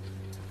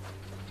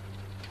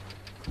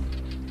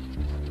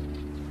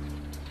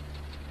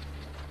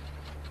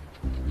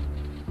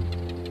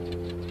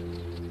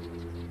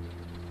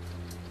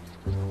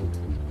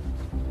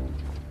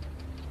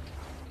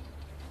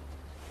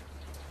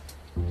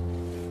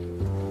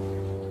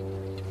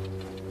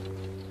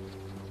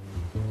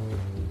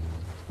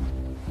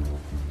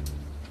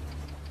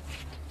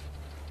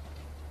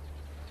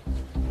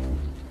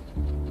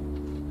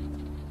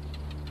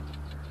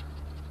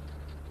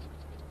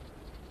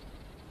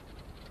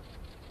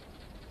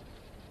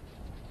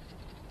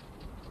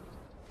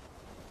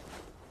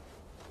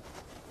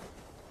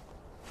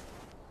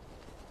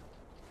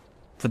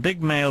 The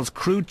big male's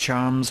crude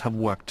charms have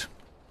worked.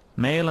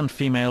 Male and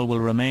female will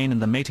remain in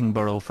the mating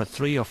burrow for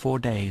 3 or 4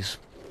 days.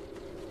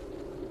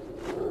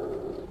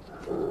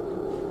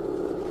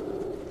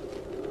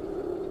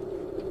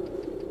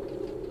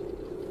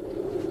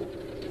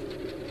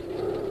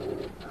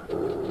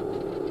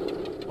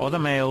 Other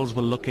males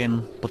will look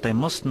in, but they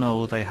must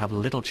know they have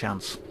little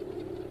chance.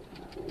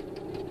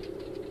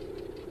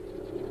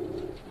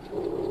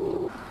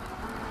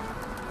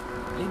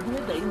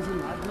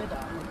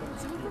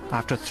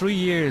 After 3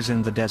 years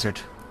in the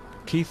desert,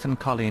 Keith and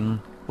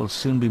Colleen will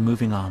soon be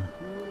moving on.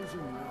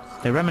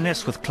 They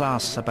reminisce with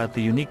class about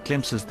the unique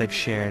glimpses they've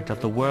shared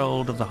of the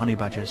world of the honey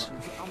badgers.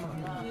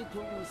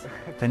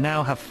 They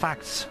now have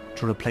facts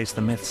to replace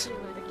the myths.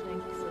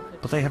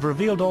 But they have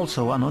revealed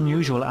also an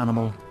unusual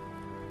animal,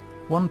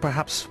 one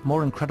perhaps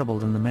more incredible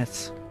than the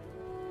myths.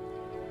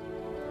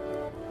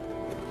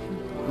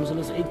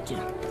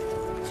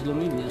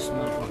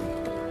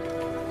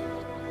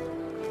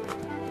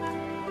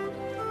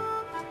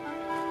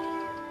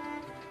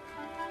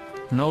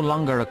 No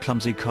longer a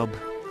clumsy cub,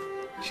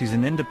 she's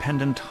an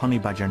independent honey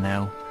badger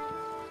now,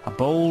 a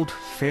bold,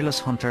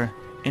 fearless hunter,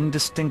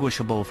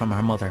 indistinguishable from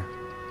her mother.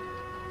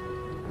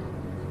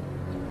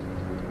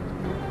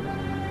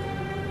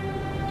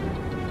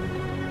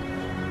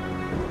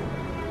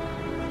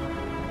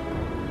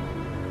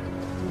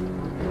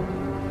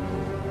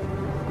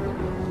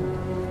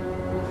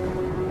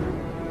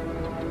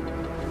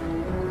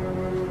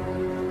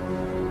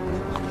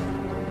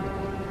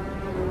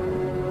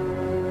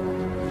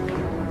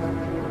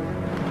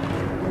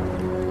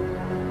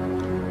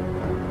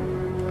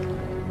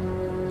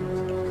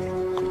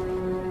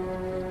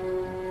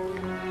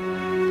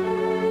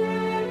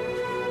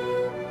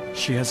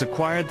 She has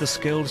acquired the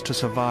skills to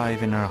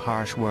survive in her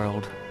harsh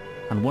world,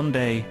 and one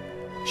day,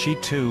 she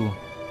too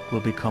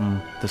will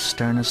become the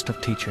sternest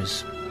of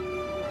teachers.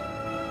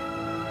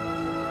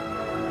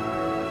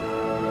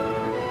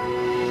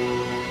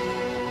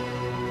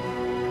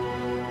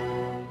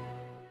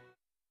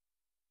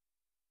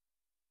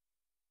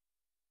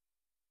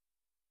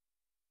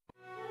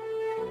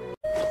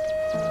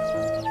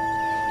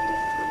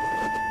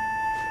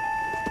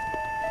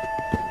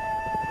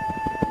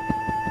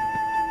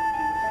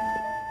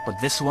 But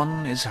this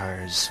one is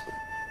hers.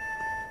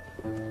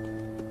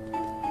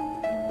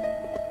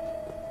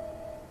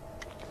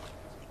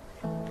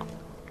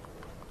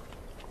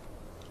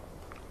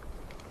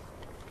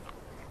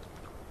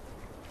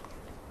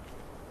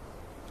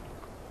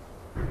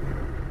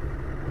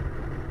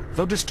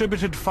 Though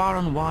distributed far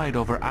and wide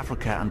over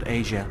Africa and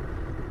Asia,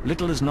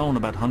 little is known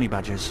about honey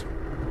badgers.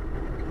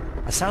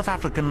 A South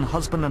African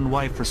husband and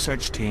wife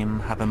research team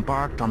have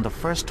embarked on the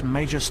first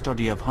major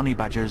study of honey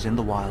badgers in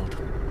the wild.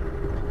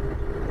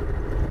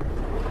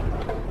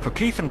 For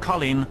Keith and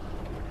Colleen,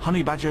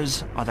 honey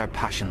badgers are their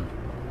passion.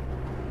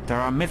 There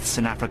are myths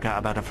in Africa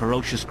about a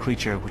ferocious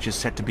creature which is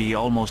said to be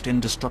almost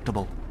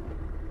indestructible.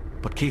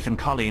 But Keith and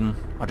Colleen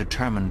are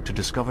determined to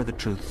discover the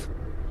truth.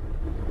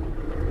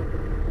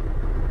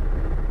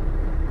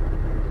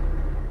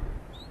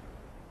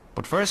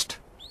 But first,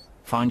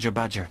 find your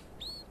badger.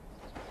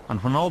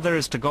 And when all there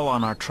is to go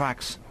on are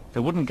tracks,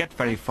 they wouldn't get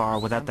very far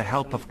without the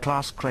help of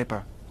Klaas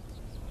Kraper.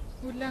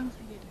 Hoe lang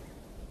geleden?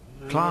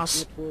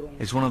 Klaas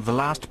is one of the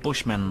last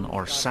Bushmen,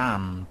 or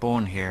San,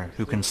 born here,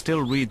 who can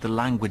still read the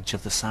language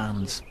of the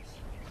sands.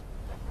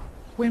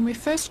 When we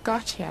first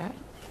got here,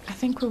 I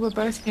think we were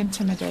both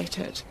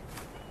intimidated.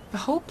 The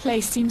whole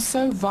place seemed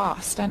so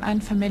vast and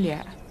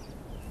unfamiliar.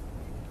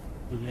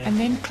 And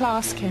then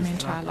Klaas came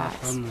into our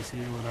lives.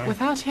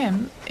 Without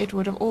him, it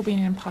would have all been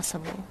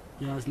impossible.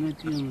 Ja, is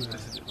net een.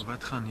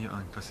 Wat gaan hier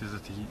aan? Is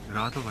dit die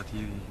ratel wat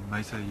hier die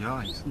meise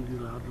jaag? Die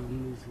radel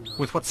mense.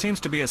 With what seems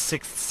to be a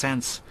sixth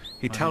sense,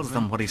 he tells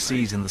them what he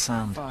sees in the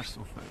sand. Vars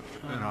of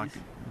raak.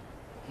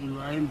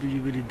 Lyn doe jy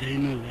by die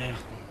duine weg.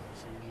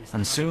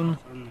 And soon,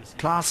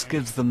 Klaas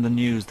gives them the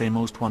news they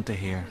most want to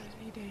hear.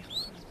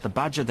 The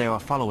badger they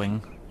are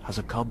following has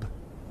a cub.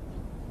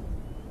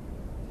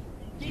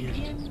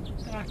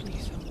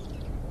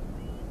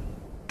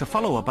 To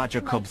follow a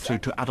badger cub through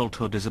to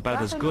adulthood is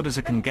about as good as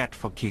it can get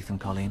for Keith and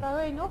Colleen.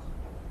 Graai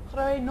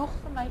hy nog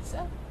vir my se?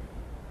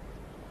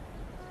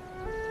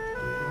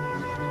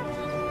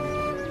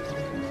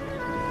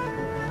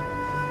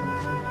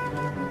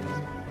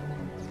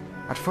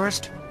 At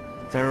first,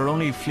 there are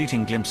only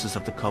fleeting glimpses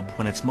of the cub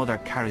when its mother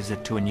carries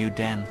it to a new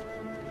den.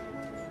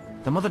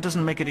 The mother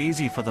doesn't make it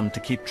easy for them to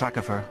keep track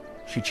of her.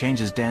 She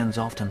changes dens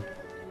often.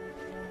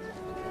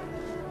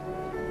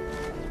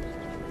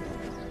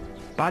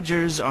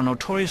 Badgers are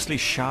notoriously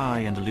shy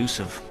and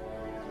elusive.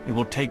 It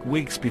will take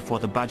weeks before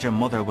the badger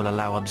mother will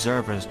allow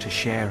observers to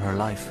share her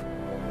life.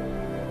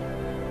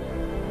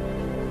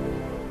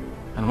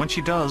 And when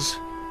she does,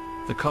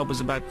 the cub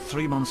is about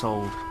 3 months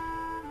old.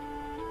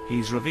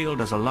 He's revealed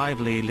as a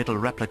lively little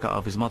replica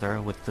of his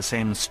mother with the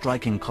same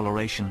striking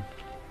coloration.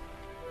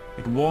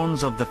 It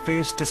warns of the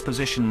fierce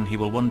disposition he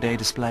will one day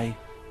display.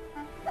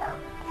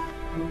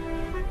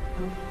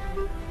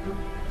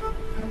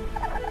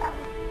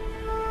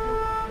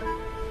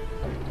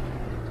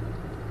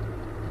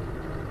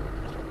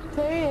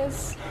 There he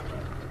is.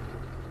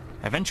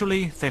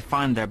 Eventually, they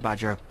find their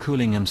badger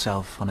cooling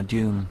himself on a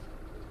dune.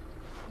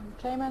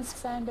 Clayman's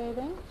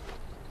sunbathing.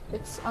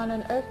 It's on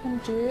an open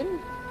dune,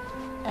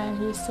 and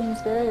he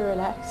seems very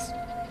relaxed.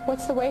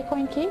 What's the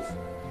waypoint, Keith?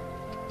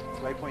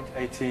 Waypoint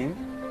 18.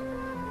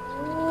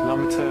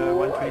 Kilometer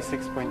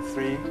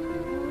 126.3.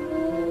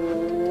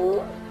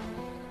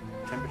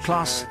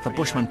 Klaas, the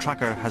bushman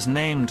tracker, has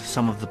named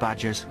some of the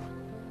badgers.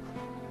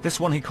 This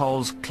one he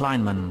calls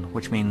Kleinman,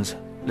 which means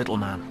little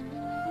man.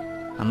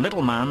 And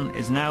little man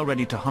is now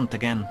ready to hunt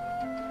again.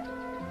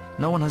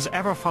 No one has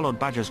ever followed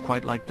badgers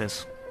quite like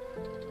this.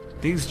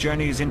 These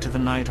journeys into the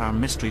night are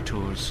mystery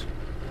tours.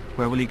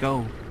 Where will he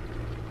go?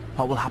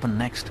 What will happen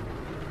next?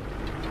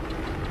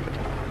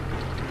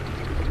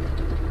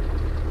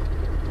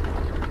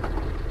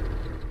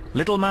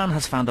 Little man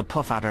has found a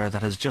puff adder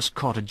that has just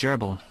caught a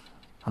gerbil,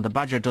 and the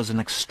badger does an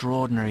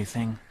extraordinary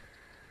thing.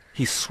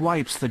 He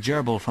swipes the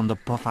gerbil from the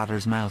puff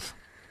adder's mouth,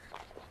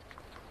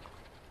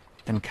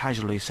 then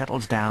casually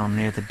settles down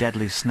near the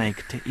deadly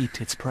snake to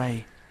eat its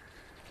prey.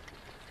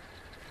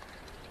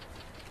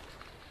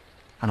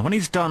 And when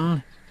he's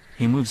done,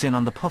 he moves in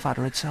on the puff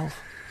adder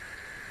itself.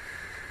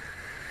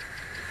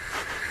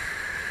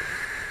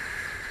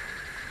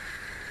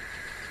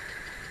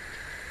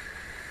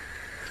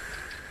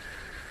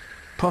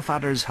 Puff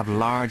adders have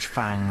large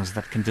fangs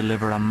that can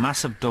deliver a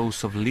massive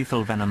dose of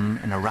lethal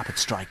venom in a rapid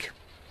strike.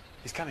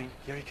 He's coming.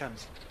 Here he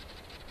comes.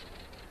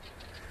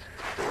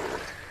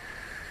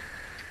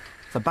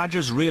 The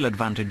badger's real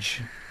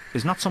advantage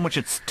is not so much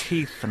its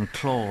teeth and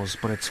claws,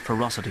 but its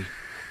ferocity,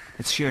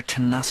 its sheer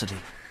tenacity.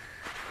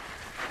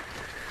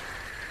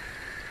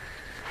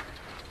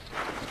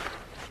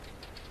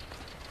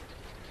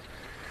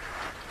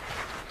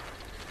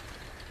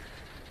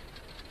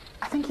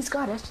 I think he's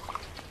got it.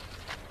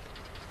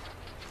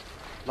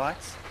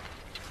 Lights.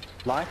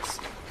 Lights.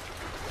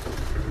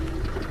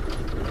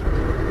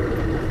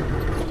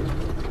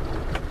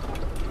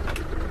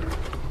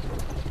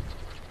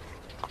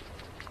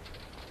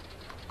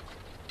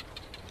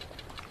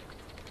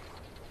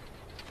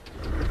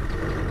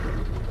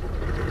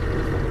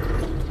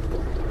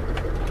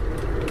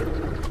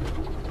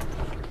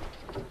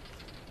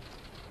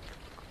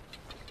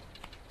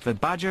 The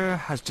badger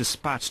has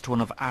dispatched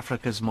one of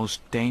Africa's most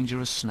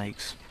dangerous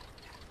snakes.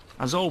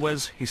 As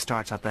always, he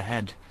starts at the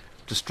head,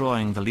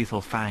 destroying the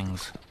lethal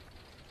fangs.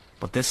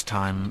 But this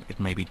time, it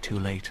may be too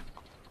late.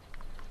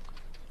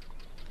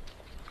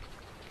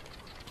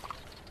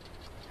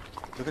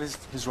 Look at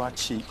his right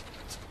cheek.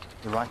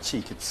 The right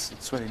cheek, it's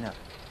swelling up.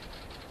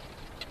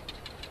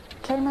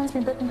 Clayman's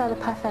been bitten by the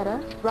puff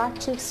adder,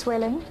 right cheek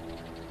swelling,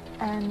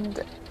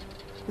 and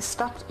he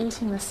stopped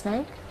eating the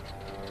snake.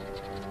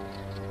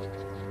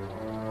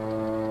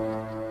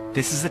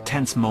 This is a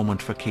tense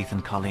moment for Keith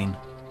and Colleen.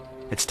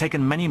 It's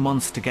taken many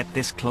months to get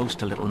this close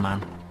to little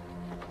man.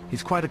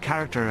 He's quite a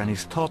character and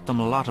he's taught them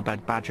a lot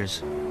about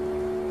badgers.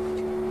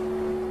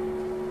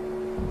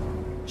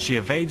 She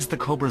evades the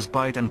cobra's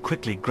bite and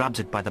quickly grabs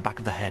it by the back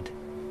of the head.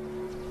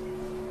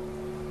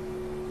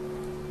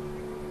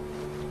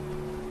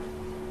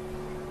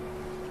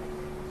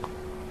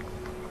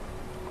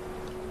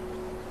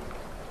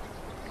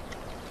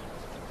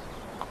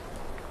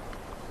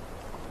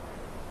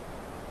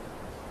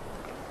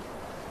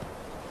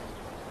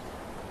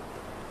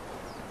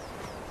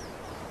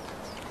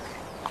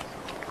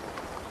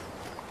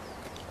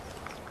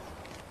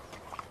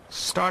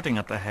 Starting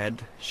at the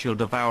head, she'll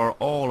devour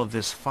all of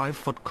this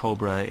 5-foot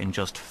cobra in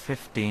just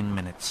 15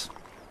 minutes.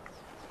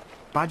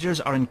 Badgers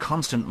are in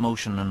constant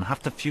motion and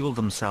have to fuel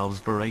themselves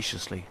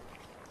voraciously.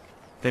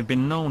 They've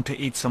been known to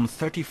eat some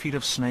 30 feet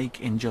of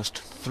snake in just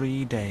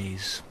 3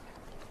 days.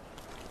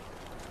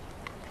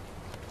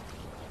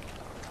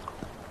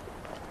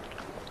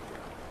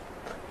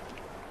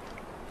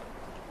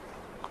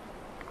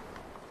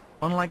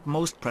 Unlike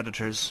most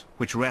predators,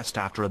 which rest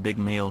after a big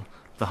meal,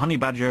 the honey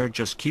badger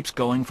just keeps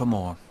going for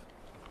more.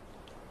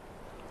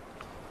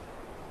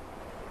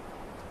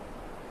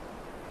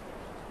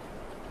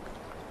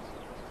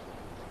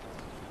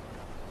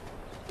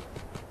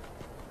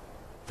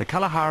 The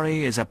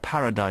Kalahari is a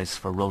paradise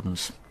for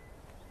rodents.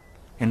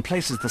 In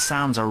places the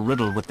sands are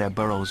riddled with their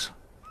burrows.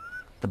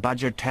 The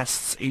badger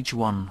tests each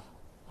one,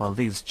 while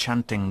these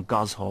chanting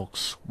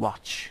goshawks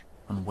watch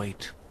and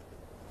wait.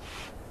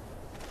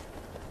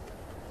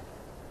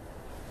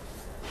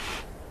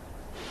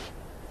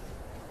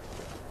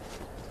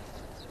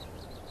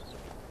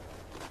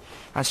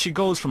 As she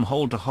goes from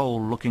hole to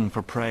hole looking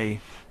for prey,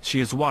 she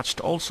is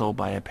watched also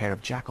by a pair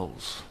of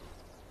jackals.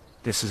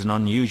 This is an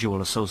unusual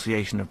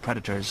association of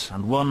predators,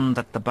 and one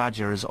that the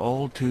badger is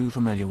all too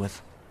familiar with.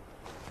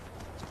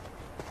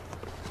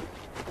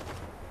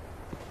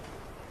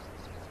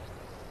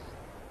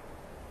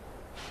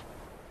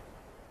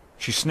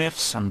 She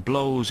sniffs and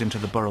blows into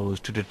the burrows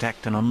to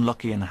detect an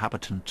unlucky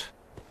inhabitant.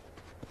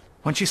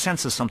 When she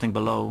senses something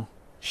below,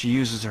 she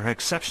uses her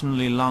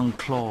exceptionally long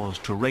claws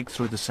to rake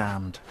through the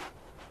sand.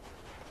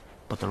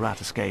 But the rat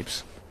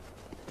escapes.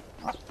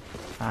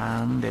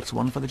 And it's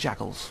one for the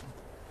jackals.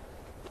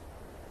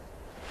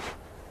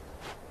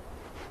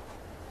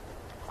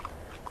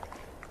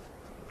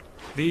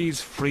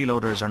 These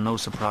freeloaders are no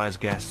surprise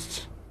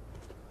guests.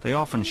 They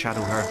often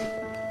shadow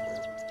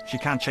her. She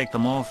can't shake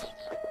them off,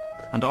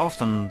 and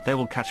often they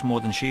will catch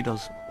more than she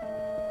does.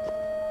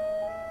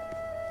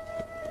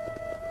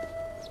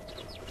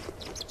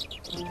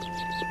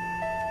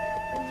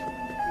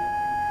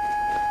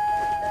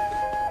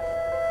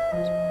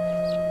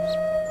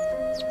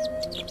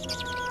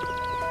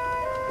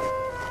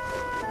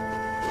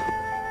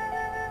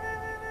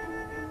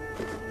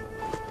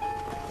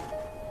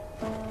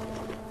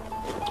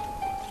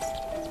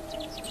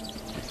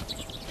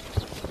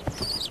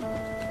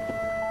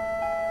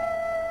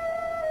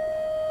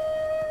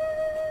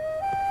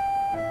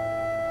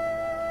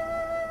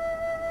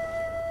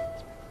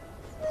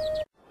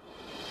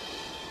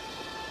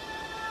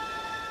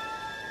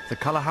 The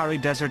Kalahari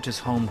Desert is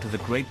home to the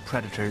great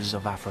predators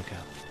of Africa.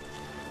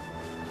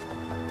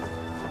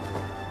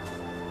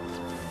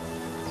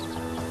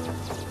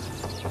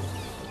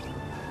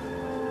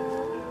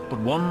 But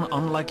one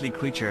unlikely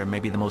creature may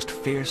be the most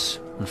fierce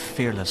and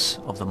fearless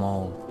of them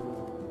all.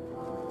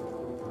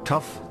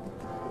 Tough,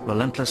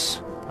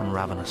 relentless, and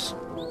ravenous.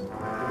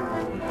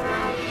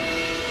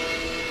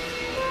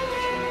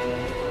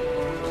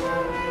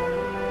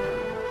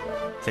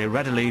 They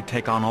readily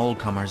take on all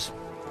comers.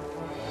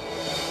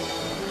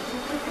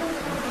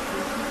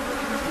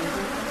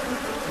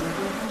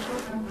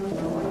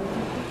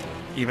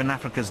 Even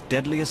Africa's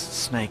deadliest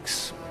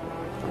snakes.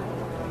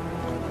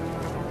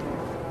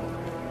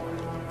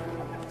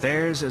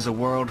 Theirs is a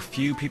world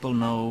few people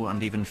know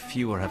and even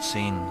fewer have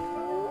seen.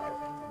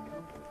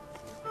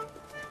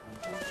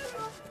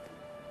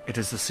 It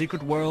is the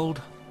secret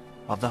world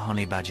of the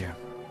honey badger.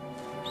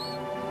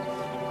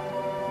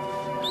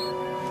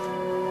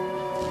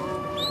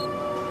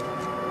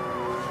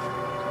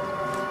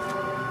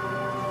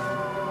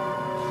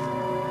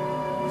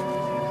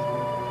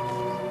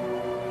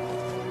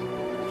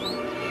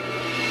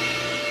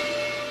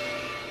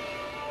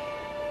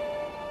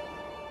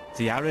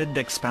 The arid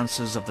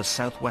expanses of the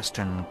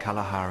southwestern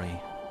Kalahari.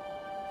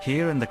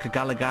 Here in the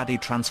Kalahari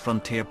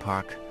Transfrontier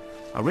Park,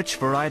 a rich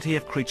variety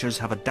of creatures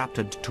have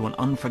adapted to an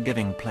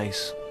unforgiving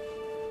place.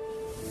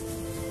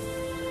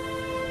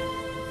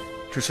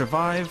 To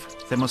survive,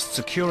 they must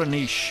secure a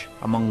niche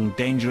among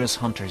dangerous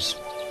hunters.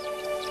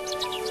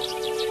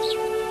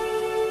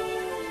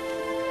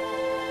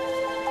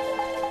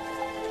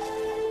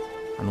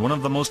 And one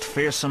of the most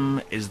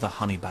fearsome is the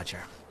honey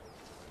badger.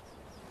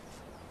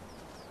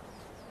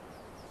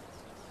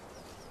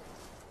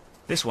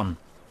 This one,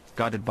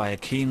 guided by a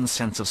keen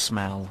sense of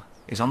smell,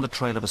 is on the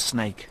trail of a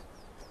snake.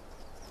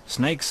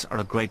 Snakes are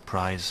a great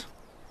prize,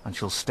 and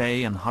she'll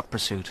stay in hot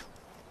pursuit,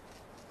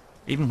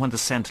 even when the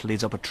scent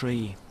leads up a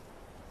tree.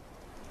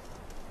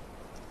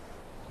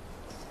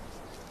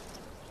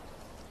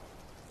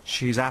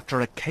 She's after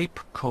a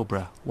Cape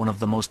cobra, one of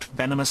the most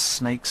venomous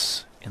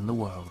snakes in the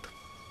world.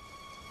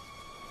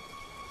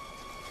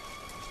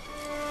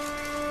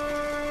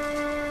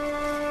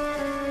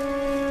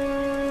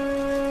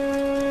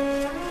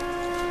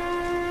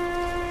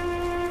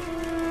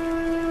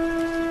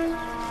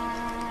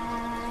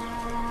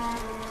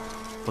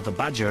 But the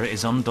badger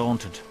is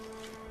undaunted,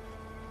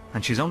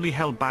 and she's only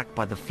held back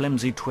by the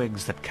flimsy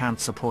twigs that can't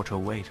support her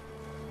weight.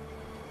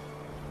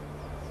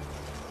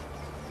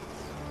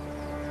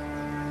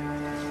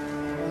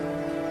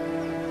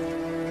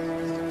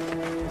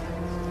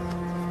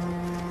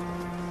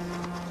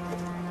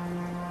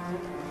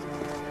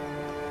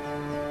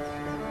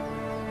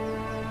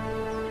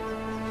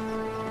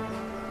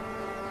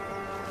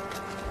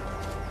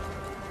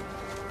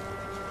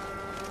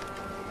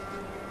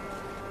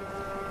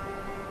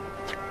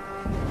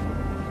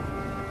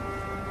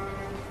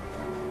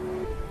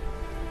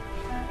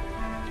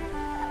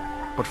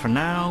 But for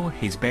now,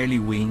 he's barely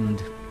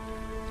weaned,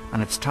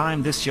 and it's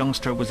time this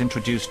youngster was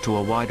introduced to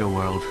a wider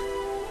world.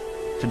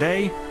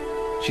 Today,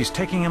 she's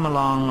taking him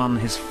along on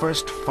his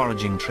first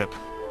foraging trip.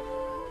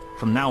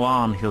 From now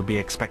on, he'll be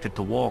expected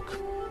to walk,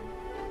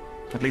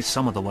 at least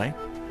some of the way.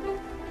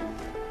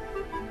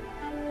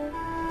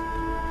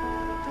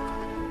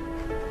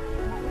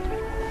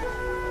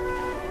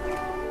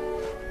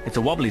 It's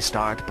a wobbly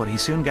start, but he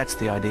soon gets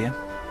the idea.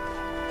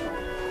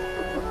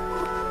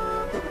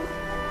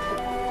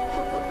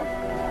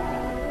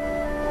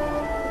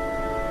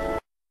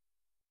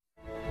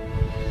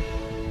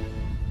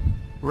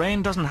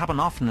 Rain doesn't happen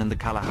often in the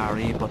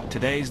Kalahari, but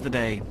today's the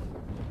day.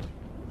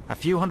 A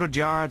few hundred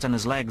yards and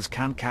his legs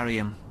can't carry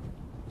him,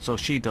 so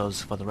she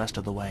does for the rest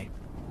of the way.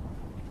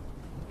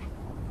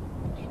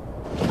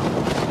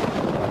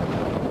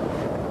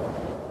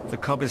 The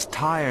cub is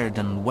tired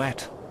and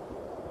wet.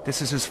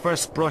 This is his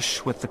first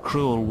brush with the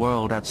cruel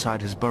world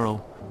outside his burrow,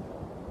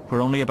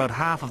 where only about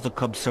half of the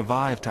cubs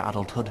survive to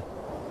adulthood.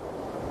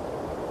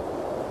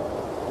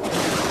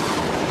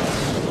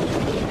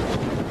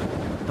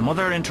 The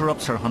mother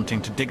interrupts her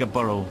hunting to dig a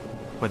burrow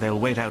where they'll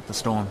wait out the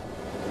storm.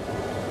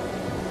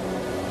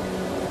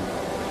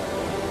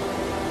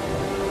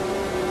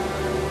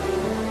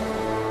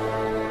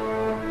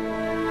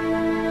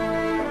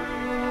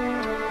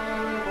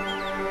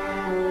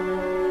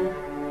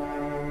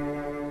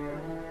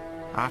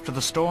 After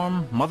the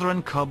storm, mother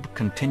and cub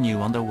continue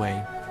on their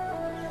way.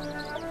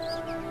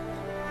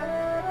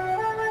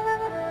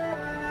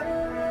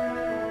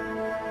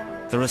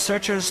 The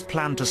researchers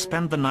plan to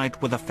spend the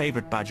night with a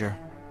favorite badger,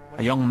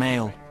 a young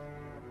male.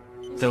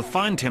 They'll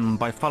find him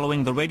by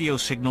following the radio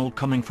signal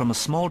coming from a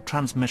small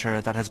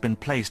transmitter that has been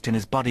placed in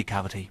his body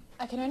cavity.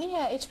 I can only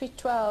hear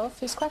HP12.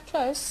 He's quite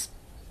close,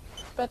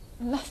 but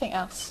nothing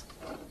else.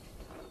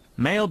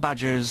 Male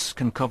badgers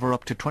can cover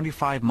up to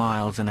 25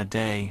 miles in a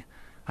day,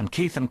 and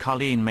Keith and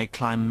Colleen may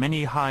climb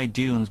many high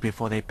dunes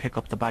before they pick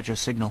up the badger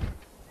signal.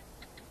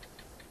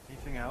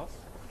 Anything else?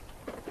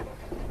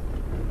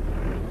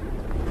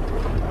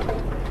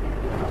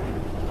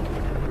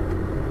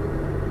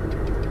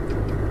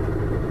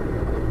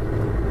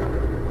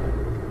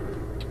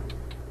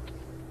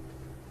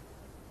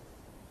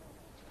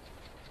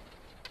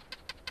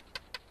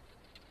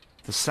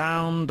 The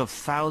sound of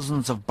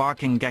thousands of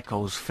barking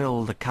geckos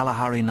fill the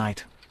Kalahari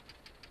night.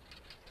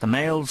 The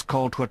males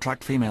call to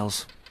attract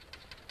females.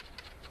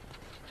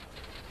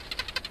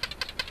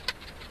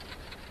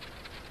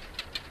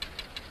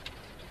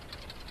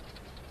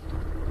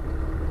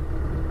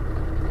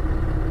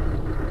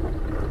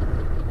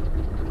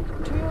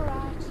 To your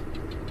right.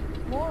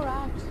 More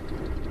right.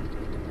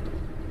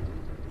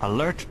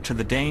 Alert to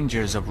the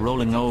dangers of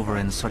rolling over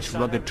in such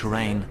rugged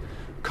terrain,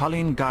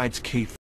 Colleen guides Keith